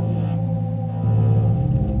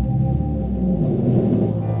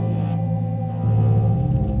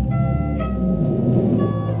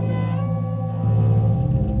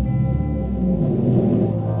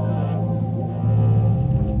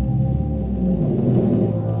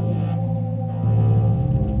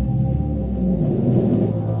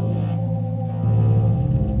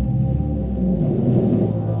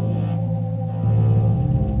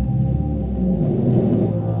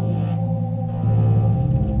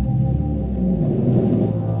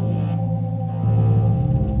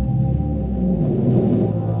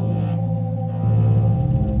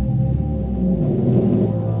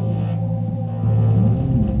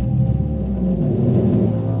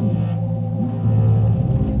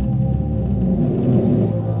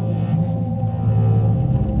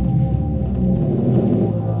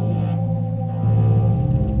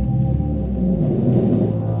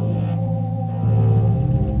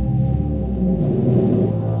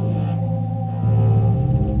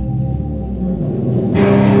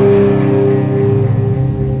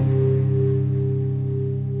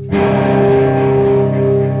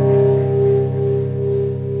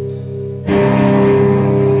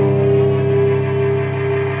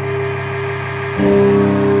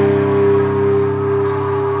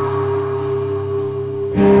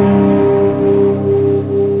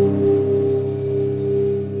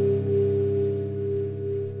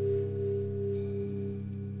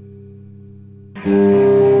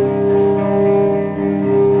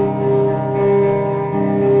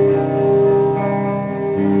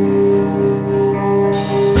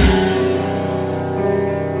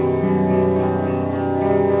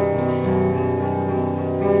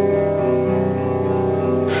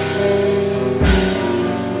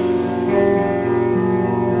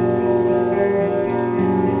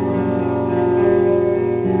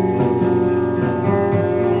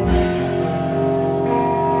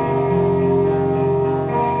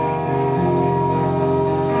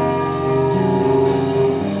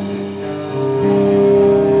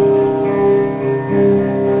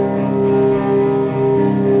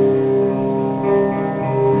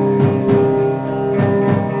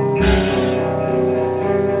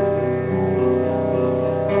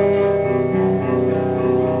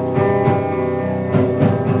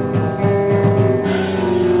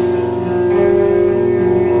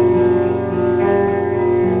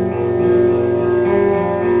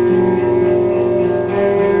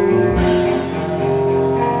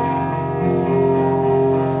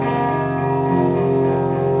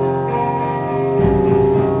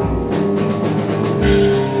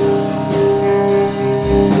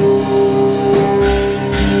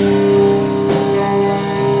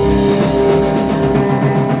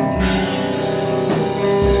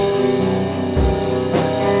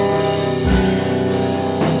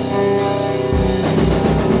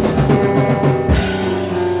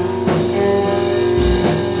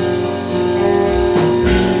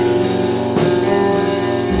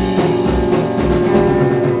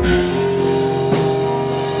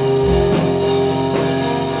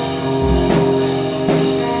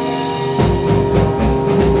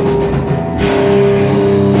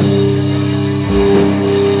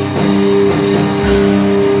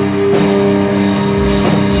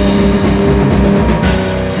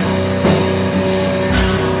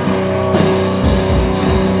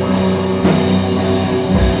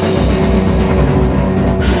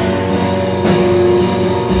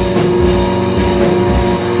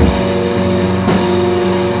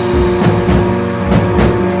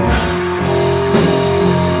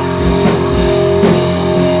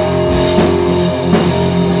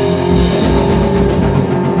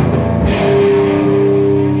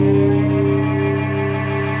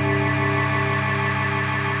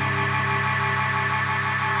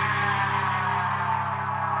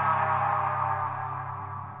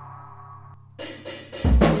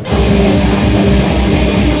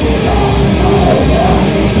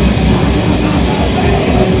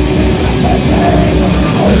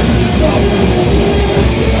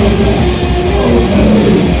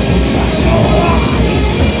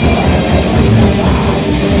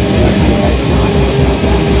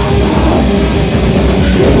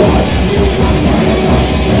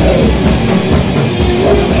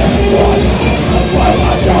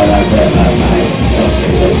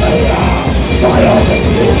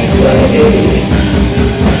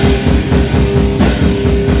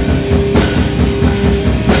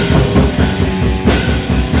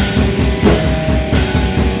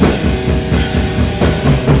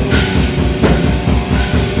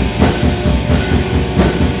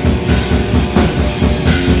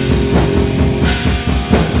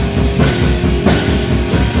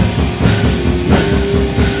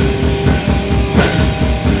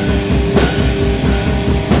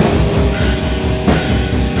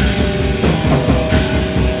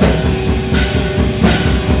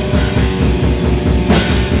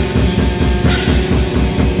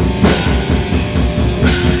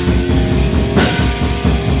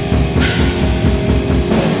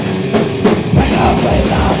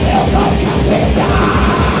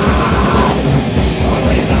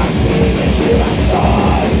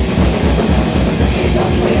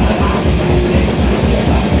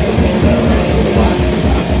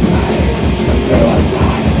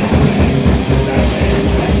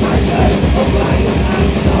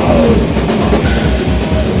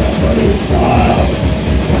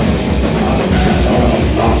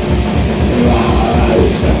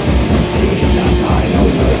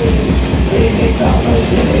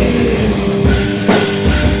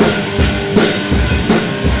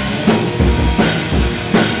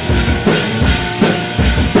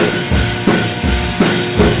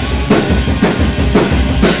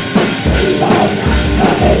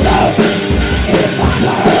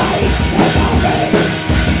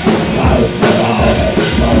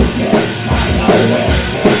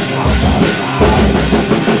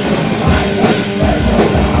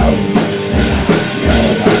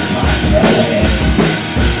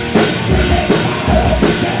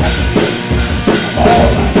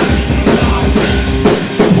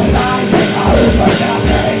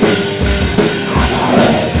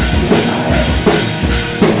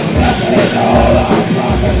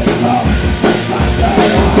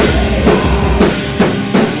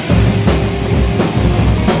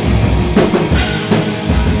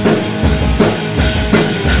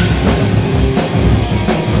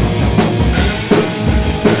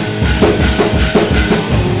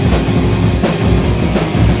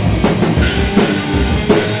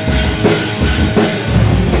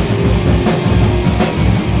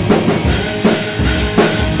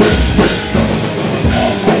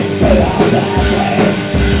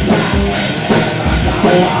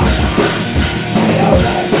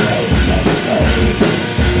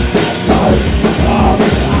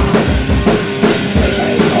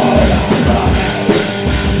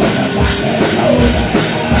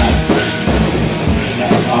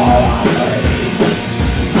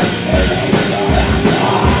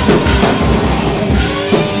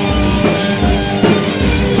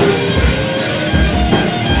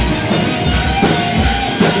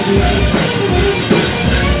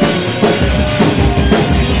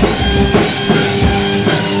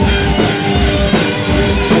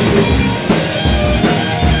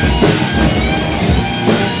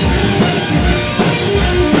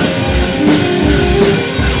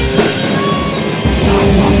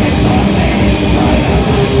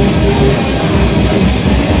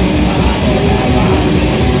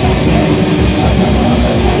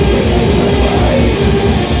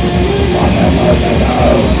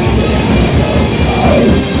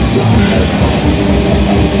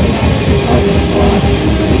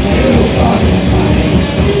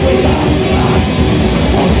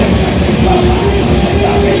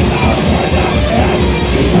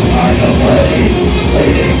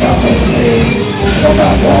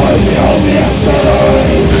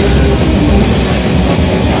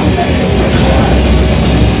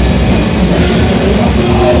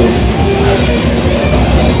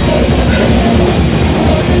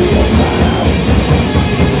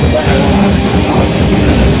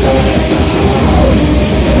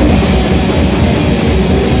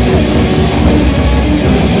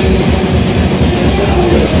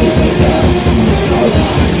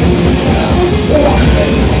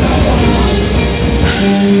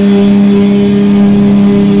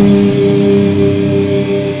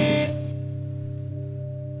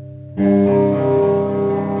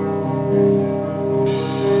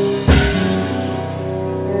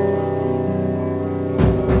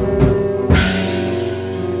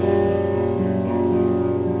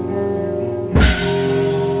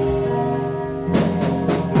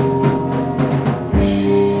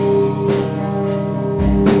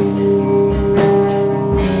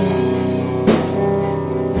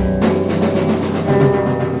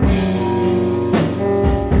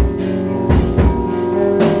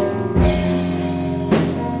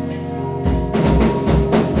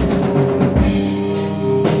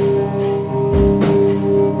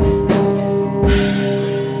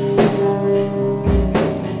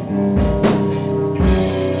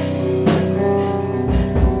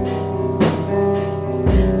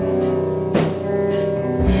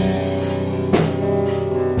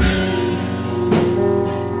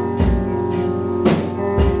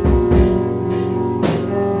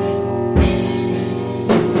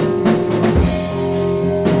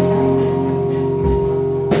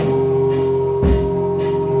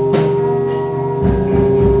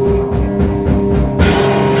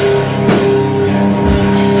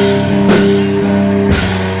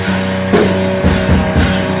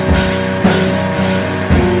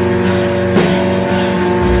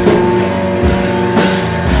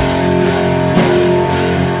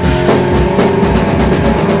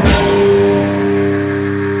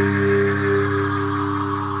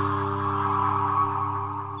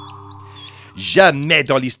 Jamais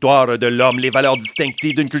dans l'histoire de l'homme, les valeurs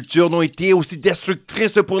distinctives d'une culture n'ont été aussi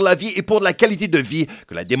destructrices pour la vie et pour la qualité de vie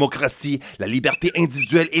que la démocratie, la liberté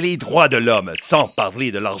individuelle et les droits de l'homme, sans parler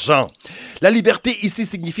de l'argent. La liberté ici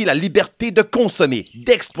signifie la liberté de consommer,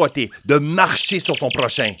 d'exploiter, de marcher sur son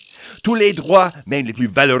prochain. Tous les droits, même les plus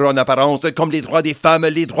valeureux en apparence, comme les droits des femmes,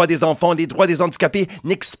 les droits des enfants, les droits des handicapés,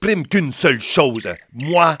 n'expriment qu'une seule chose.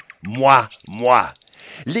 Moi, moi, moi.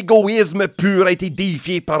 L'égoïsme pur a été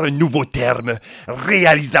déifié par un nouveau terme,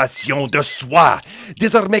 réalisation de soi,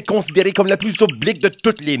 désormais considéré comme la plus oblique de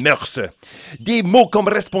toutes les mœurs. Des mots comme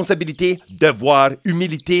responsabilité, devoir,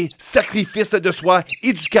 humilité, sacrifice de soi,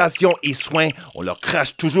 éducation et soins, on leur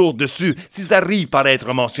crache toujours dessus s'ils arrivent par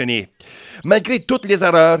être mentionnés. Malgré toutes les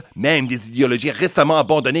erreurs, même des idéologies récemment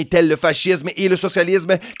abandonnées telles le fascisme et le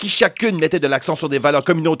socialisme, qui chacune mettait de l'accent sur des valeurs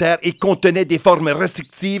communautaires et contenaient des formes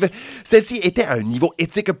restrictives, celles-ci étaient à un niveau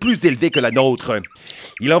éthique plus élevé que la nôtre.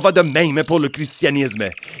 Il en va de même pour le christianisme.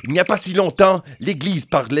 Il n'y a pas si longtemps, l'Église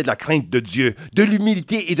parlait de la crainte de Dieu, de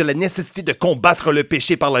l'humilité et de la nécessité de combattre le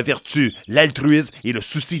péché par la vertu, l'altruisme et le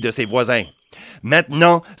souci de ses voisins.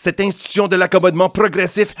 Maintenant, cette institution de l'accommodement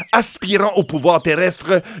progressif aspirant au pouvoir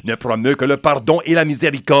terrestre ne promeut que le pardon et la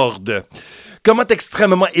miséricorde. Comment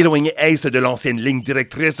extrêmement éloigné est-ce de l'ancienne ligne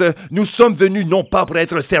directrice, nous sommes venus non pas pour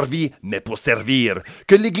être servis, mais pour servir,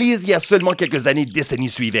 que l'Église il y a seulement quelques années, décennies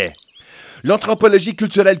suivait. L'anthropologie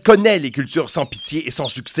culturelle connaît les cultures sans pitié et sans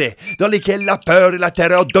succès, dans lesquelles la peur et la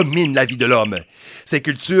terreur dominent la vie de l'homme. Ces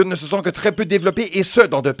cultures ne se sont que très peu développées et ce,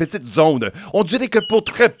 dans de petites zones. On dirait que pour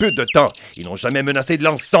très peu de temps, ils n'ont jamais menacé de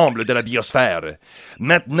l'ensemble de la biosphère.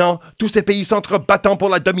 Maintenant, tous ces pays s'entrebattant pour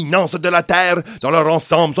la dominance de la Terre, dans leur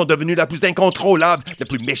ensemble, sont devenus la plus incontrôlable, la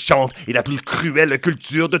plus méchante et la plus cruelle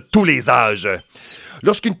culture de tous les âges.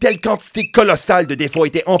 Lorsqu'une telle quantité colossale de défauts a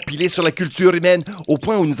été empilée sur la culture humaine, au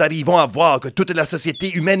point où nous arrivons à voir que toute la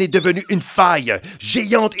société humaine est devenue une faille,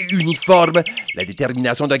 géante et uniforme, la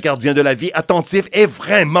détermination d'un gardien de la vie attentif est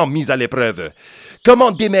vraiment mise à l'épreuve.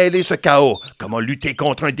 Comment démêler ce chaos? Comment lutter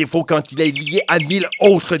contre un défaut quand il est lié à 1000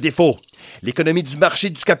 autres défauts? L'économie du marché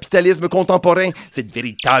du capitalisme contemporain, cette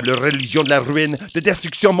véritable religion de la ruine, de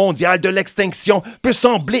destruction mondiale, de l'extinction, peut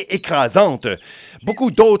sembler écrasante.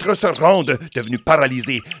 Beaucoup d'autres se rendent, devenus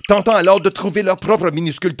paralysés, tentant alors de trouver leur propre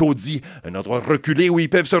minuscule taudis, un endroit reculé où ils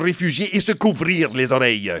peuvent se réfugier et se couvrir les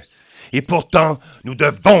oreilles. Et pourtant, nous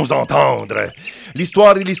devons entendre.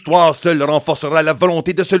 L'histoire et l'histoire seule renforcera la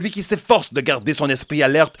volonté de celui qui s'efforce de garder son esprit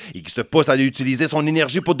alerte et qui se pousse à utiliser son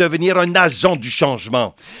énergie pour devenir un agent du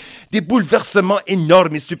changement. Des bouleversements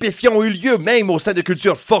énormes et stupéfiants ont eu lieu même au sein de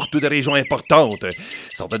cultures fortes ou de régions importantes.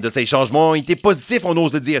 Certains de ces changements ont été positifs, on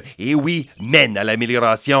ose le dire, et oui, mènent à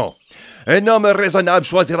l'amélioration. Un homme raisonnable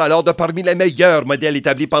choisira alors de parmi les meilleurs modèles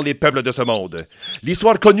établis par les peuples de ce monde.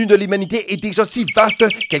 L'histoire connue de l'humanité est déjà si vaste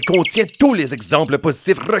qu'elle contient tous les exemples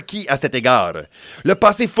positifs requis à cet égard. Le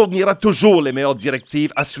passé fournira toujours les meilleures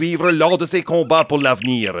directives à suivre lors de ces combats pour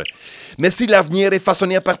l'avenir. Mais si l'avenir est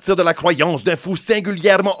façonné à partir de la croyance d'un fou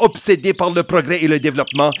singulièrement obsédé par le progrès et le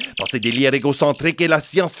développement, par ses délires égocentriques et la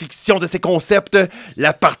science-fiction de ses concepts,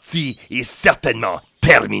 la partie est certainement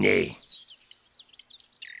terminée.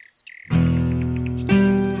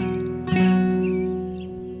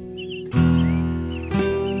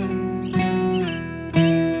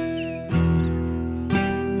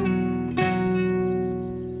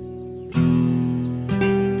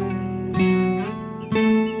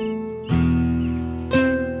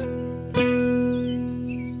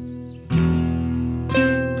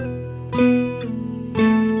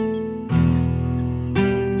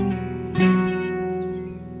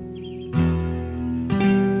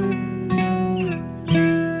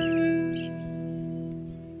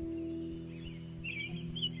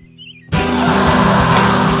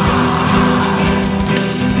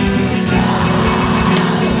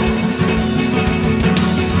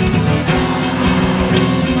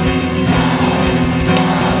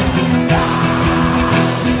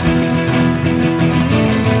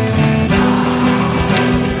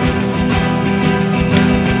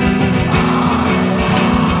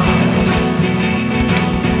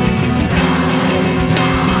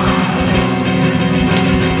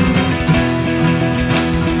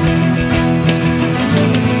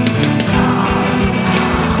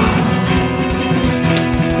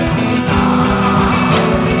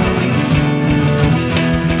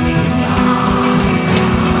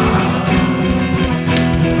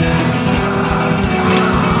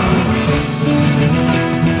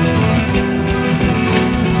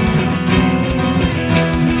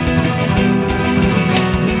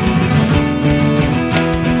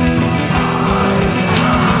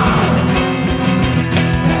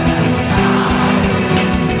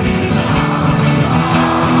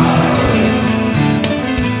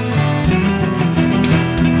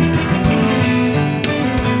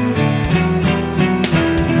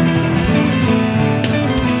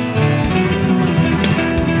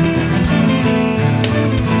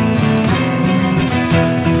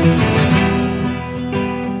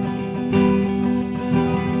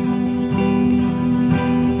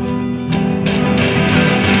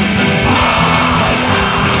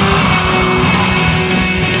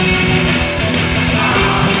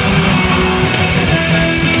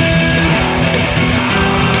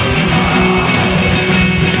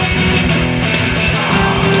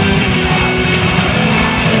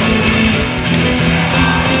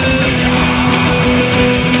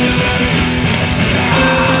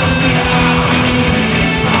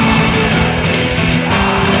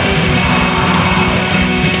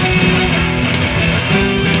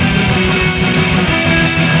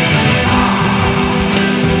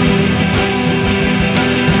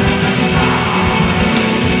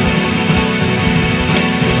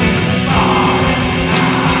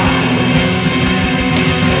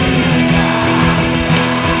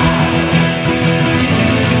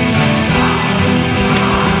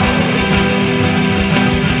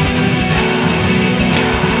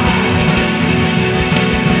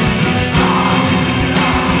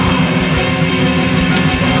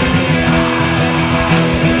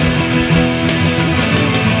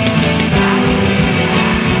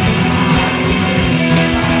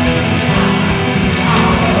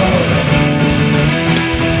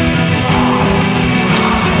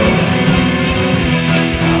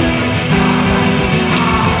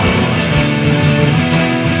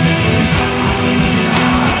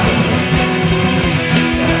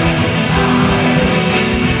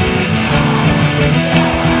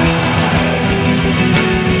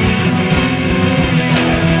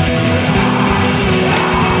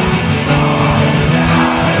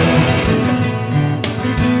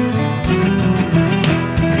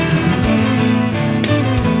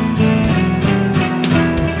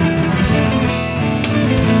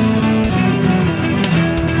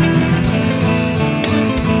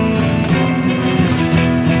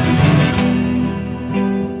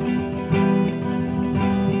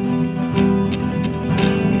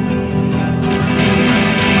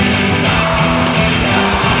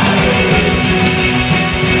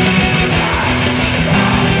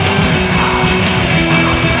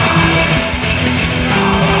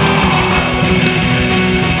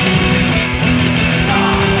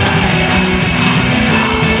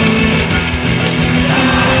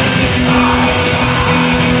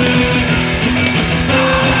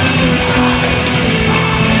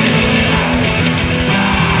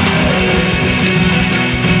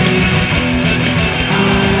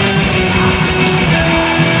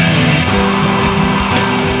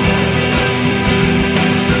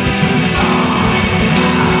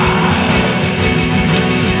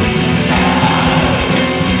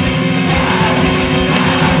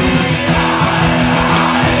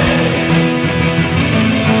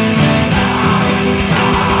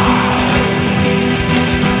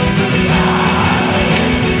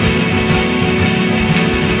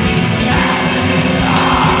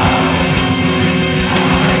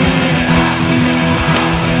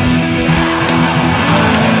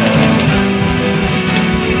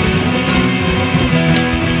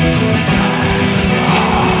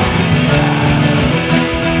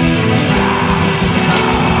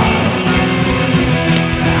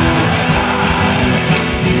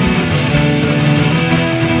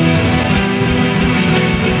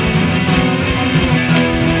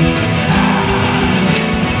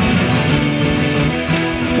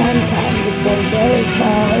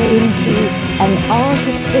 an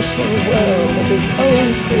artificial world of his own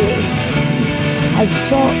creation, has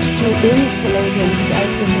sought to insulate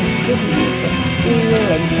himself in the cities of steel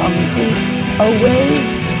and concrete away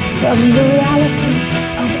from the realities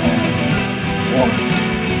of air, water,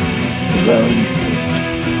 growing sea.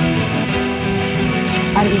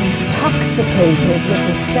 And intoxicated with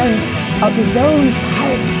the sense of his own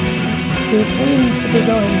power, he seems to be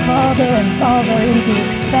going farther and farther into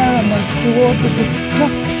experiments toward the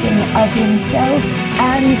destruction of himself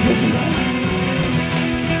and his world.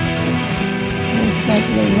 There is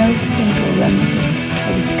certainly no simple remedy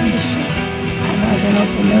for this condition, and I can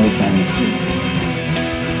offer no panacea.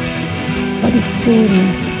 But it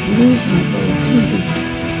seems reasonable to me,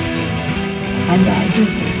 and I do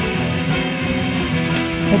believe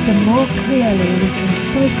that the more clearly we can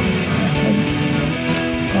focus our attention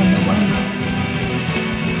on the wonders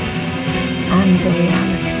and the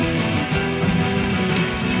realities of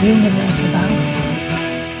this universe about us,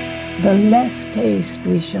 the less taste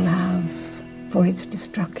we shall have for its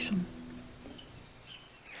destruction.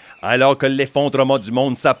 Alors que l'effondrement du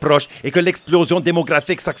monde s'approche et que l'explosion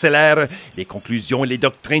démographique s'accélère, les conclusions et les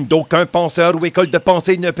doctrines d'aucun penseur ou école de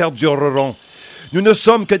pensée ne perdureront. Nous ne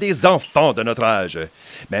sommes que des enfants de notre âge.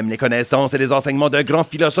 Même les connaissances et les enseignements d'un grand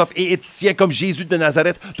philosophe et éthicien comme Jésus de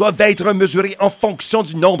Nazareth doivent être mesurés en fonction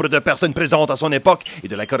du nombre de personnes présentes à son époque et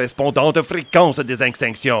de la correspondante fréquence des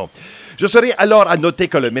extinctions. Je serai alors à noter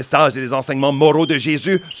que le message et les enseignements moraux de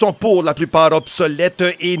Jésus sont pour la plupart obsolètes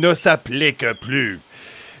et ne s'appliquent plus.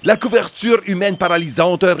 La couverture humaine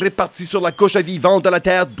paralysante répartie sur la couche vivante de la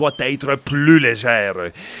Terre doit être plus légère.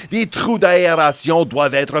 Des trous d'aération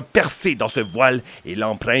doivent être percés dans ce voile et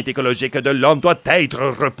l'empreinte écologique de l'homme doit être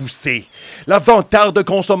repoussée. La vantard de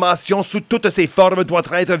consommation sous toutes ses formes doit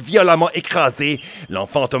être violemment écrasé,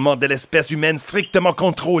 l'enfantement de l'espèce humaine strictement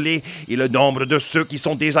contrôlé et le nombre de ceux qui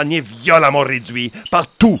sont déjà nés violemment réduit par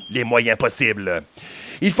tous les moyens possibles.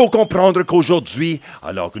 Il faut comprendre qu'aujourd'hui,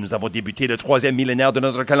 alors que nous avons débuté le 3e millénaire de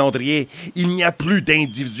notre calendrier, il n'y a plus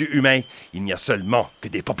d'individus humains, il n'y a seulement que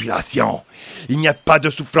des populations. Il n'y a pas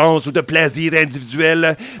de souffrance ou de plaisir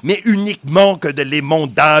individuel, mais uniquement que de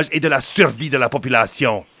l'émondage et de la survie de la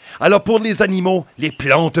population. Alors pour les animaux, les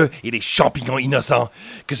plantes et les champignons innocents,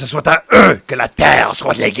 que ce soit à eux que la terre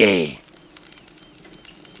soit léguée.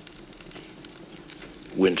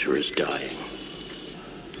 Winter is dying.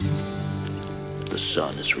 The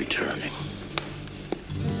sun is returning.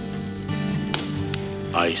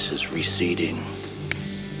 Ice is receding.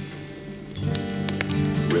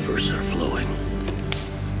 Rivers are flowing.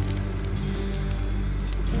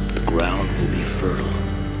 The ground will be fertile.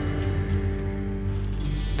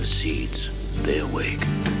 The seeds, they awake.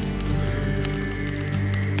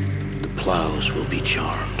 The plows will be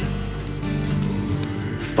charmed.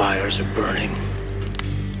 Fires are burning.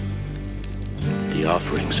 The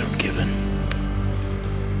offerings are given.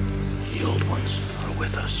 The old ones are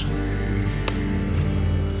with us.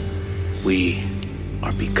 We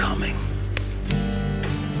are becoming.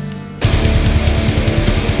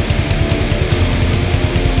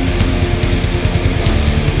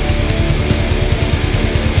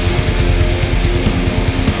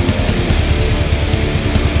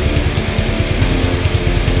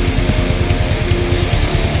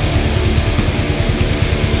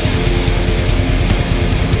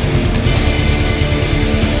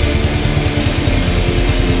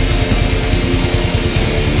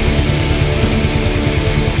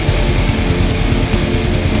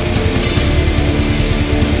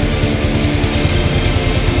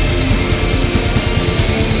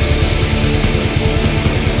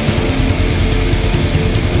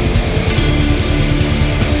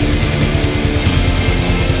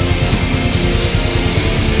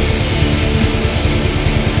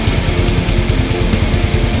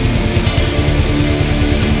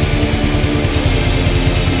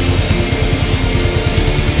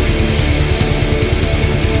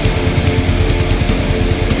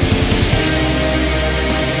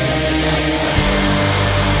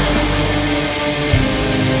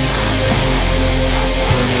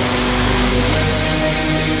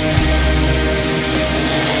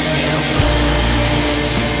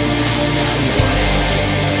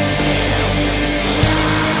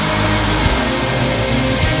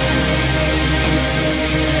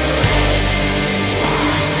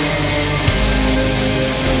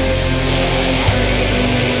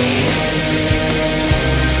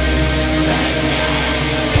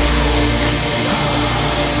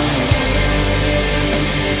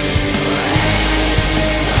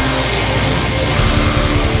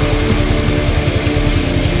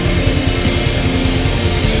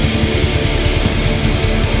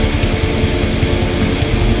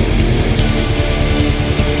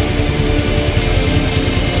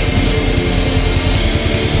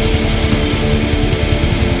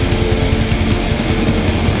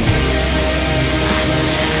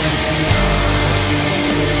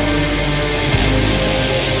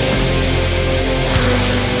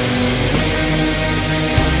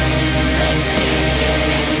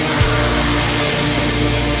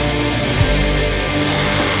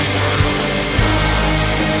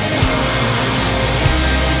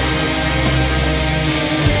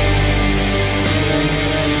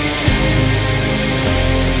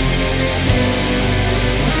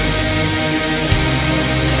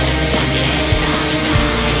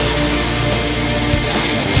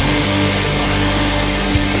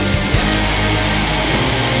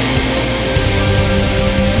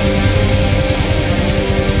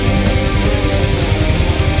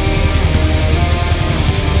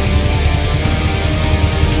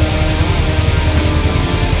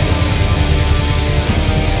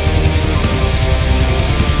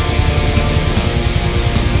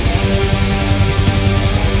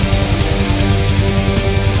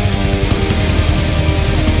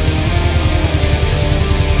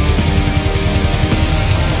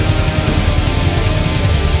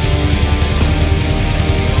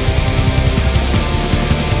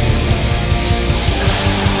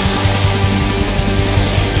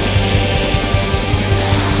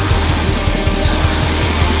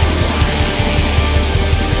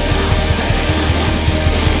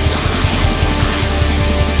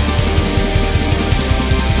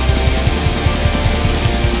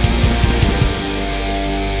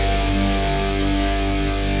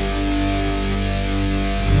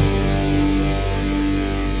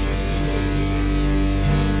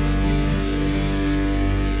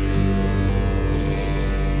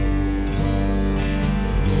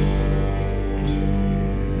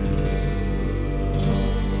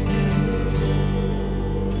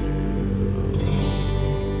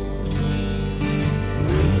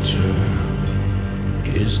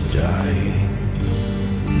 dying,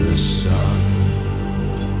 the sun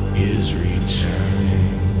is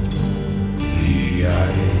returning, the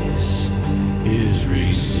ice is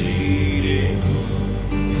receding,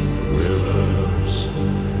 rivers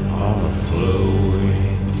are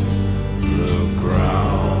flowing, the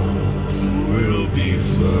ground will be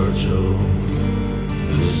fertile,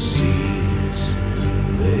 the seeds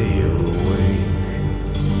they awake,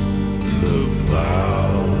 the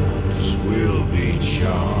clouds will be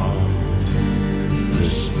charmed, the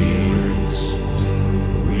spirits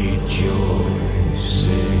rejoicing,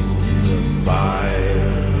 the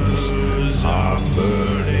fires are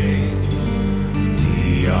burning,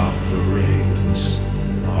 the offerings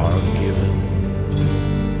are given,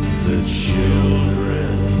 the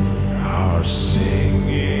children are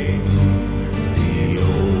singing, the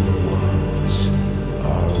old ones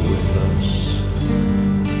are with us.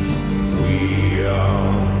 We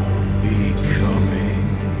are becoming,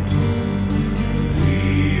 we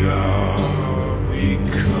are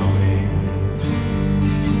becoming,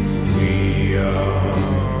 we are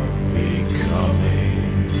becoming,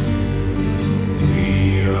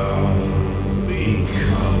 we are becoming.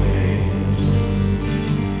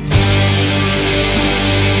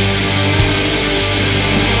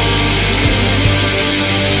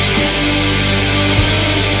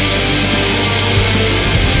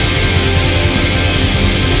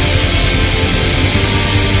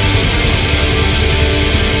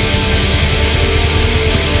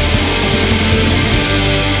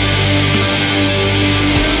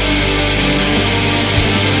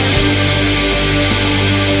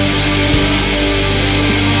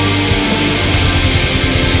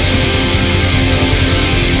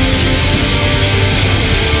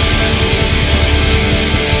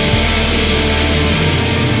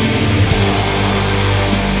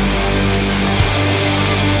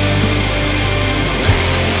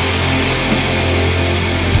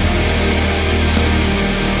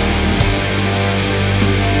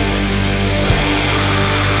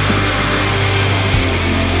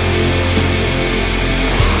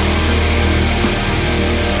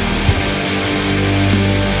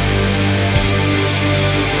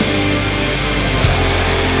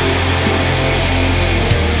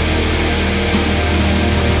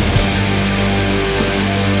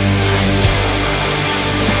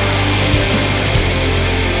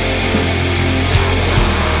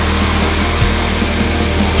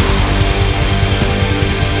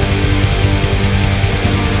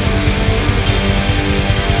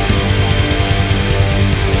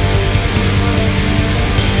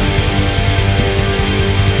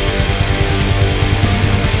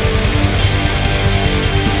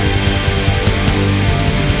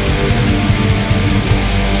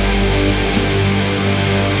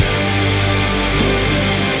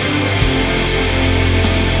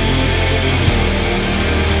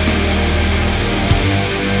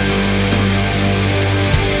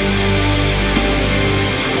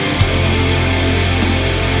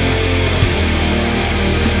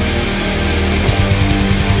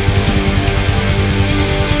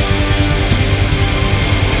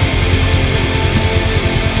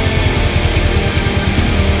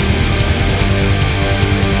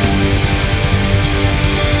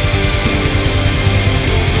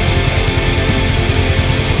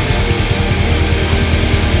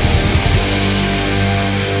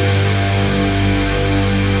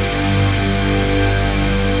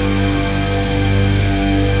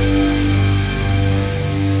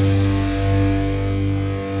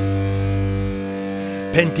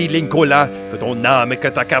 Penty Linkola, que ton âme et que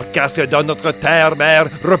ta carcasse dans notre terre-mère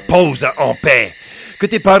reposent en paix. Que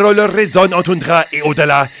tes paroles résonnent en toundra et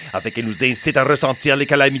au-delà, afin qu'elles nous incitent à ressentir les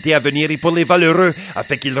calamités à venir et pour les valeureux,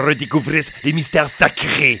 afin qu'ils redécouvrissent les mystères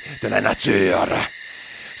sacrés de la nature.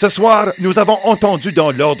 Ce soir, nous avons entendu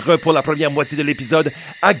dans l'ordre pour la première moitié de l'épisode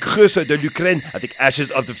Agrus de l'Ukraine avec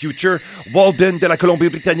Ashes of the Future, Walden de la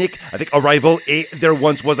Colombie-Britannique avec Arrival et There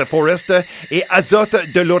Once Was a Forest et Azoth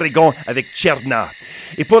de l'Oregon avec Tcherna.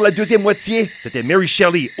 Et pour la deuxième moitié, c'était Mary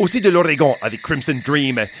Shelley, aussi de l'Oregon, avec Crimson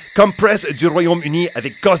Dream, Compress du Royaume-Uni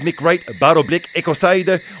avec Cosmic Right, /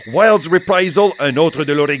 Ecocide, Wild's Reprisal, un autre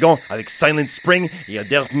de l'Oregon, avec Silent Spring, et un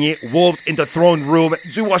dernier, Wolves in the Throne Room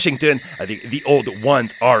du Washington, avec The Old Ones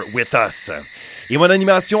Are With Us. Et mon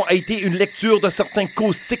animation a été une lecture de certains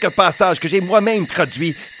caustiques passages que j'ai moi-même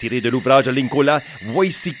traduits, tirés de l'ouvrage de Linkola,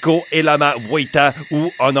 Voisiko Elama Voita,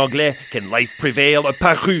 ou en anglais, Can Life Prevail,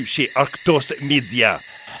 paru chez Arctos Media.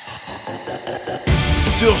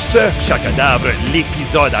 Sur ce, cher cadavre,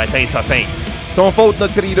 l'épisode a atteint sa fin. Sans faute,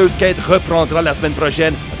 notre périlleuse quête reprendra la semaine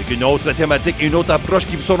prochaine avec une autre thématique et une autre approche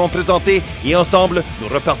qui vous seront présentées et ensemble, nous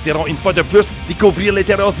repartirons une fois de plus découvrir les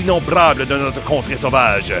terreurs innombrables de notre contrée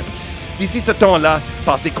sauvage. D'ici ce temps-là,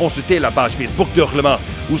 passez consulter la page Facebook d'Hurlement,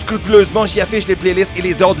 où scrupuleusement j'y affiche les playlists et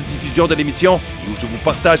les heures de diffusion de l'émission, et où je vous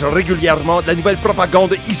partage régulièrement de la nouvelle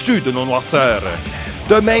propagande issue de nos noirceurs.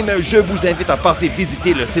 De même, je vous invite à passer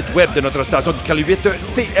visiter le site web de notre station du Caluit,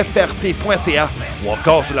 cfrt.ca, ou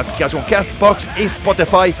encore sur l'application Castbox et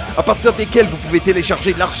Spotify, à partir desquelles vous pouvez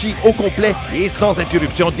télécharger l'archive au complet et sans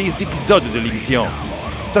interruption des épisodes de l'émission.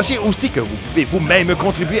 Sachez aussi que vous pouvez vous-même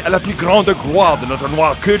contribuer à la plus grande gloire de notre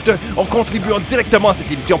noir culte en contribuant directement à cette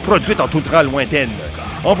émission produite en toundra lointaine.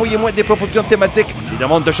 Envoyez-moi des propositions thématiques, des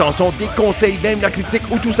demandes de chansons, des conseils, même la critique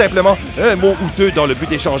ou tout simplement un mot ou deux dans le but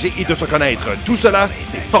d'échanger et de se connaître. Tout cela,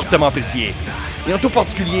 c'est fortement apprécié. Et en tout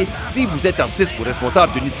particulier, si vous êtes artiste ou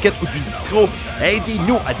responsable d'une étiquette ou d'une distro,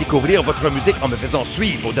 aidez-nous à découvrir votre musique en me faisant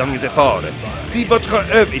suivre vos derniers efforts. Si votre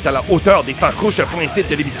œuvre est à la hauteur des farouches principes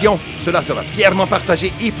de l'émission, cela sera fièrement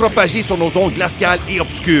partagé et propagé sur nos ondes glaciales et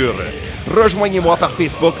obscures. Rejoignez-moi par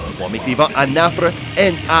Facebook ou en m'écrivant à nafre,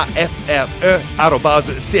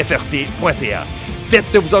 @cfrt.ca.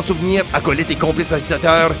 Faites-vous en souvenir, acolytes et complices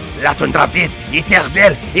agitateurs, la toundra vide,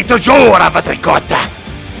 éternelle et toujours à votre écoute.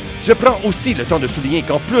 Je prends aussi le temps de souligner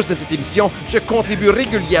qu'en plus de cette émission, je contribue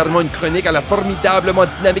régulièrement une chronique à la formidablement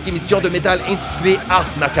dynamique émission de métal intitulée Ars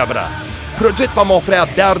Macabra. Produite par mon frère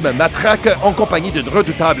d'armes Matraque en compagnie d'une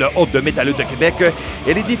redoutable hôte de métalleux de Québec,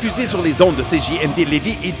 elle est diffusée sur les ondes de CJMD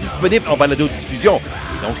Lévis et disponible en balado-diffusion.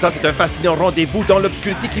 Et donc ça, c'est un fascinant rendez-vous dans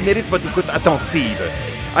l'obscurité qui mérite votre écoute attentive.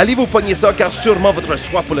 Allez vous pogner ça car sûrement votre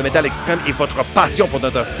soif pour le métal extrême et votre passion pour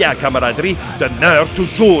notre fière camaraderie demeure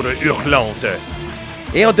toujours hurlante.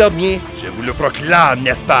 Et en dernier, je vous le proclame,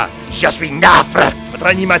 n'est-ce pas? Je suis Nafre, votre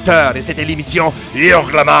animateur, et c'était l'émission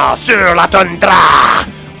Hurlement sur la toundra,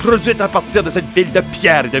 produite à partir de cette ville de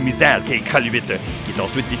pierre et de misère qu'est Caluit, qui est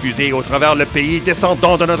ensuite diffusée au travers le pays,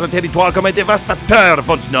 descendant de notre territoire comme un dévastateur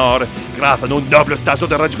vent du Nord, grâce à nos nobles stations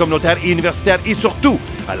de radio communautaire et universitaire et surtout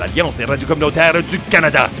à l'Alliance des radios communautaires du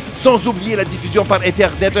Canada, sans oublier la diffusion par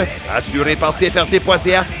Internet assurée par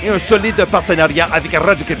cfrt.ca et un solide partenariat avec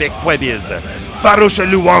Radio-Québec.biz. Farouche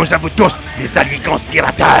louange à vous tous, mes alliés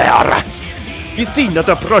conspirateurs! Ici,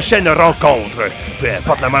 notre prochaine rencontre. Peu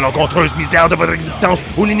importe la malencontreuse misère de votre existence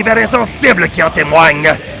ou l'univers insensible qui en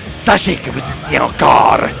témoigne, sachez que vous existez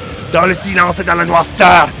encore. Dans le silence et dans la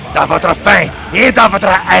noirceur, dans votre faim et dans votre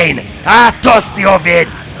haine, à tous et au vide,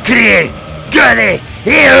 criez, gueulez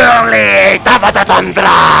et hurlez dans votre toundra!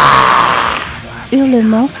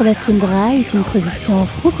 Hurlement sur la toundra est une production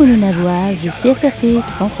franco-nunavoise de CFRT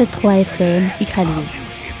 107.3 FM et Iqaluit.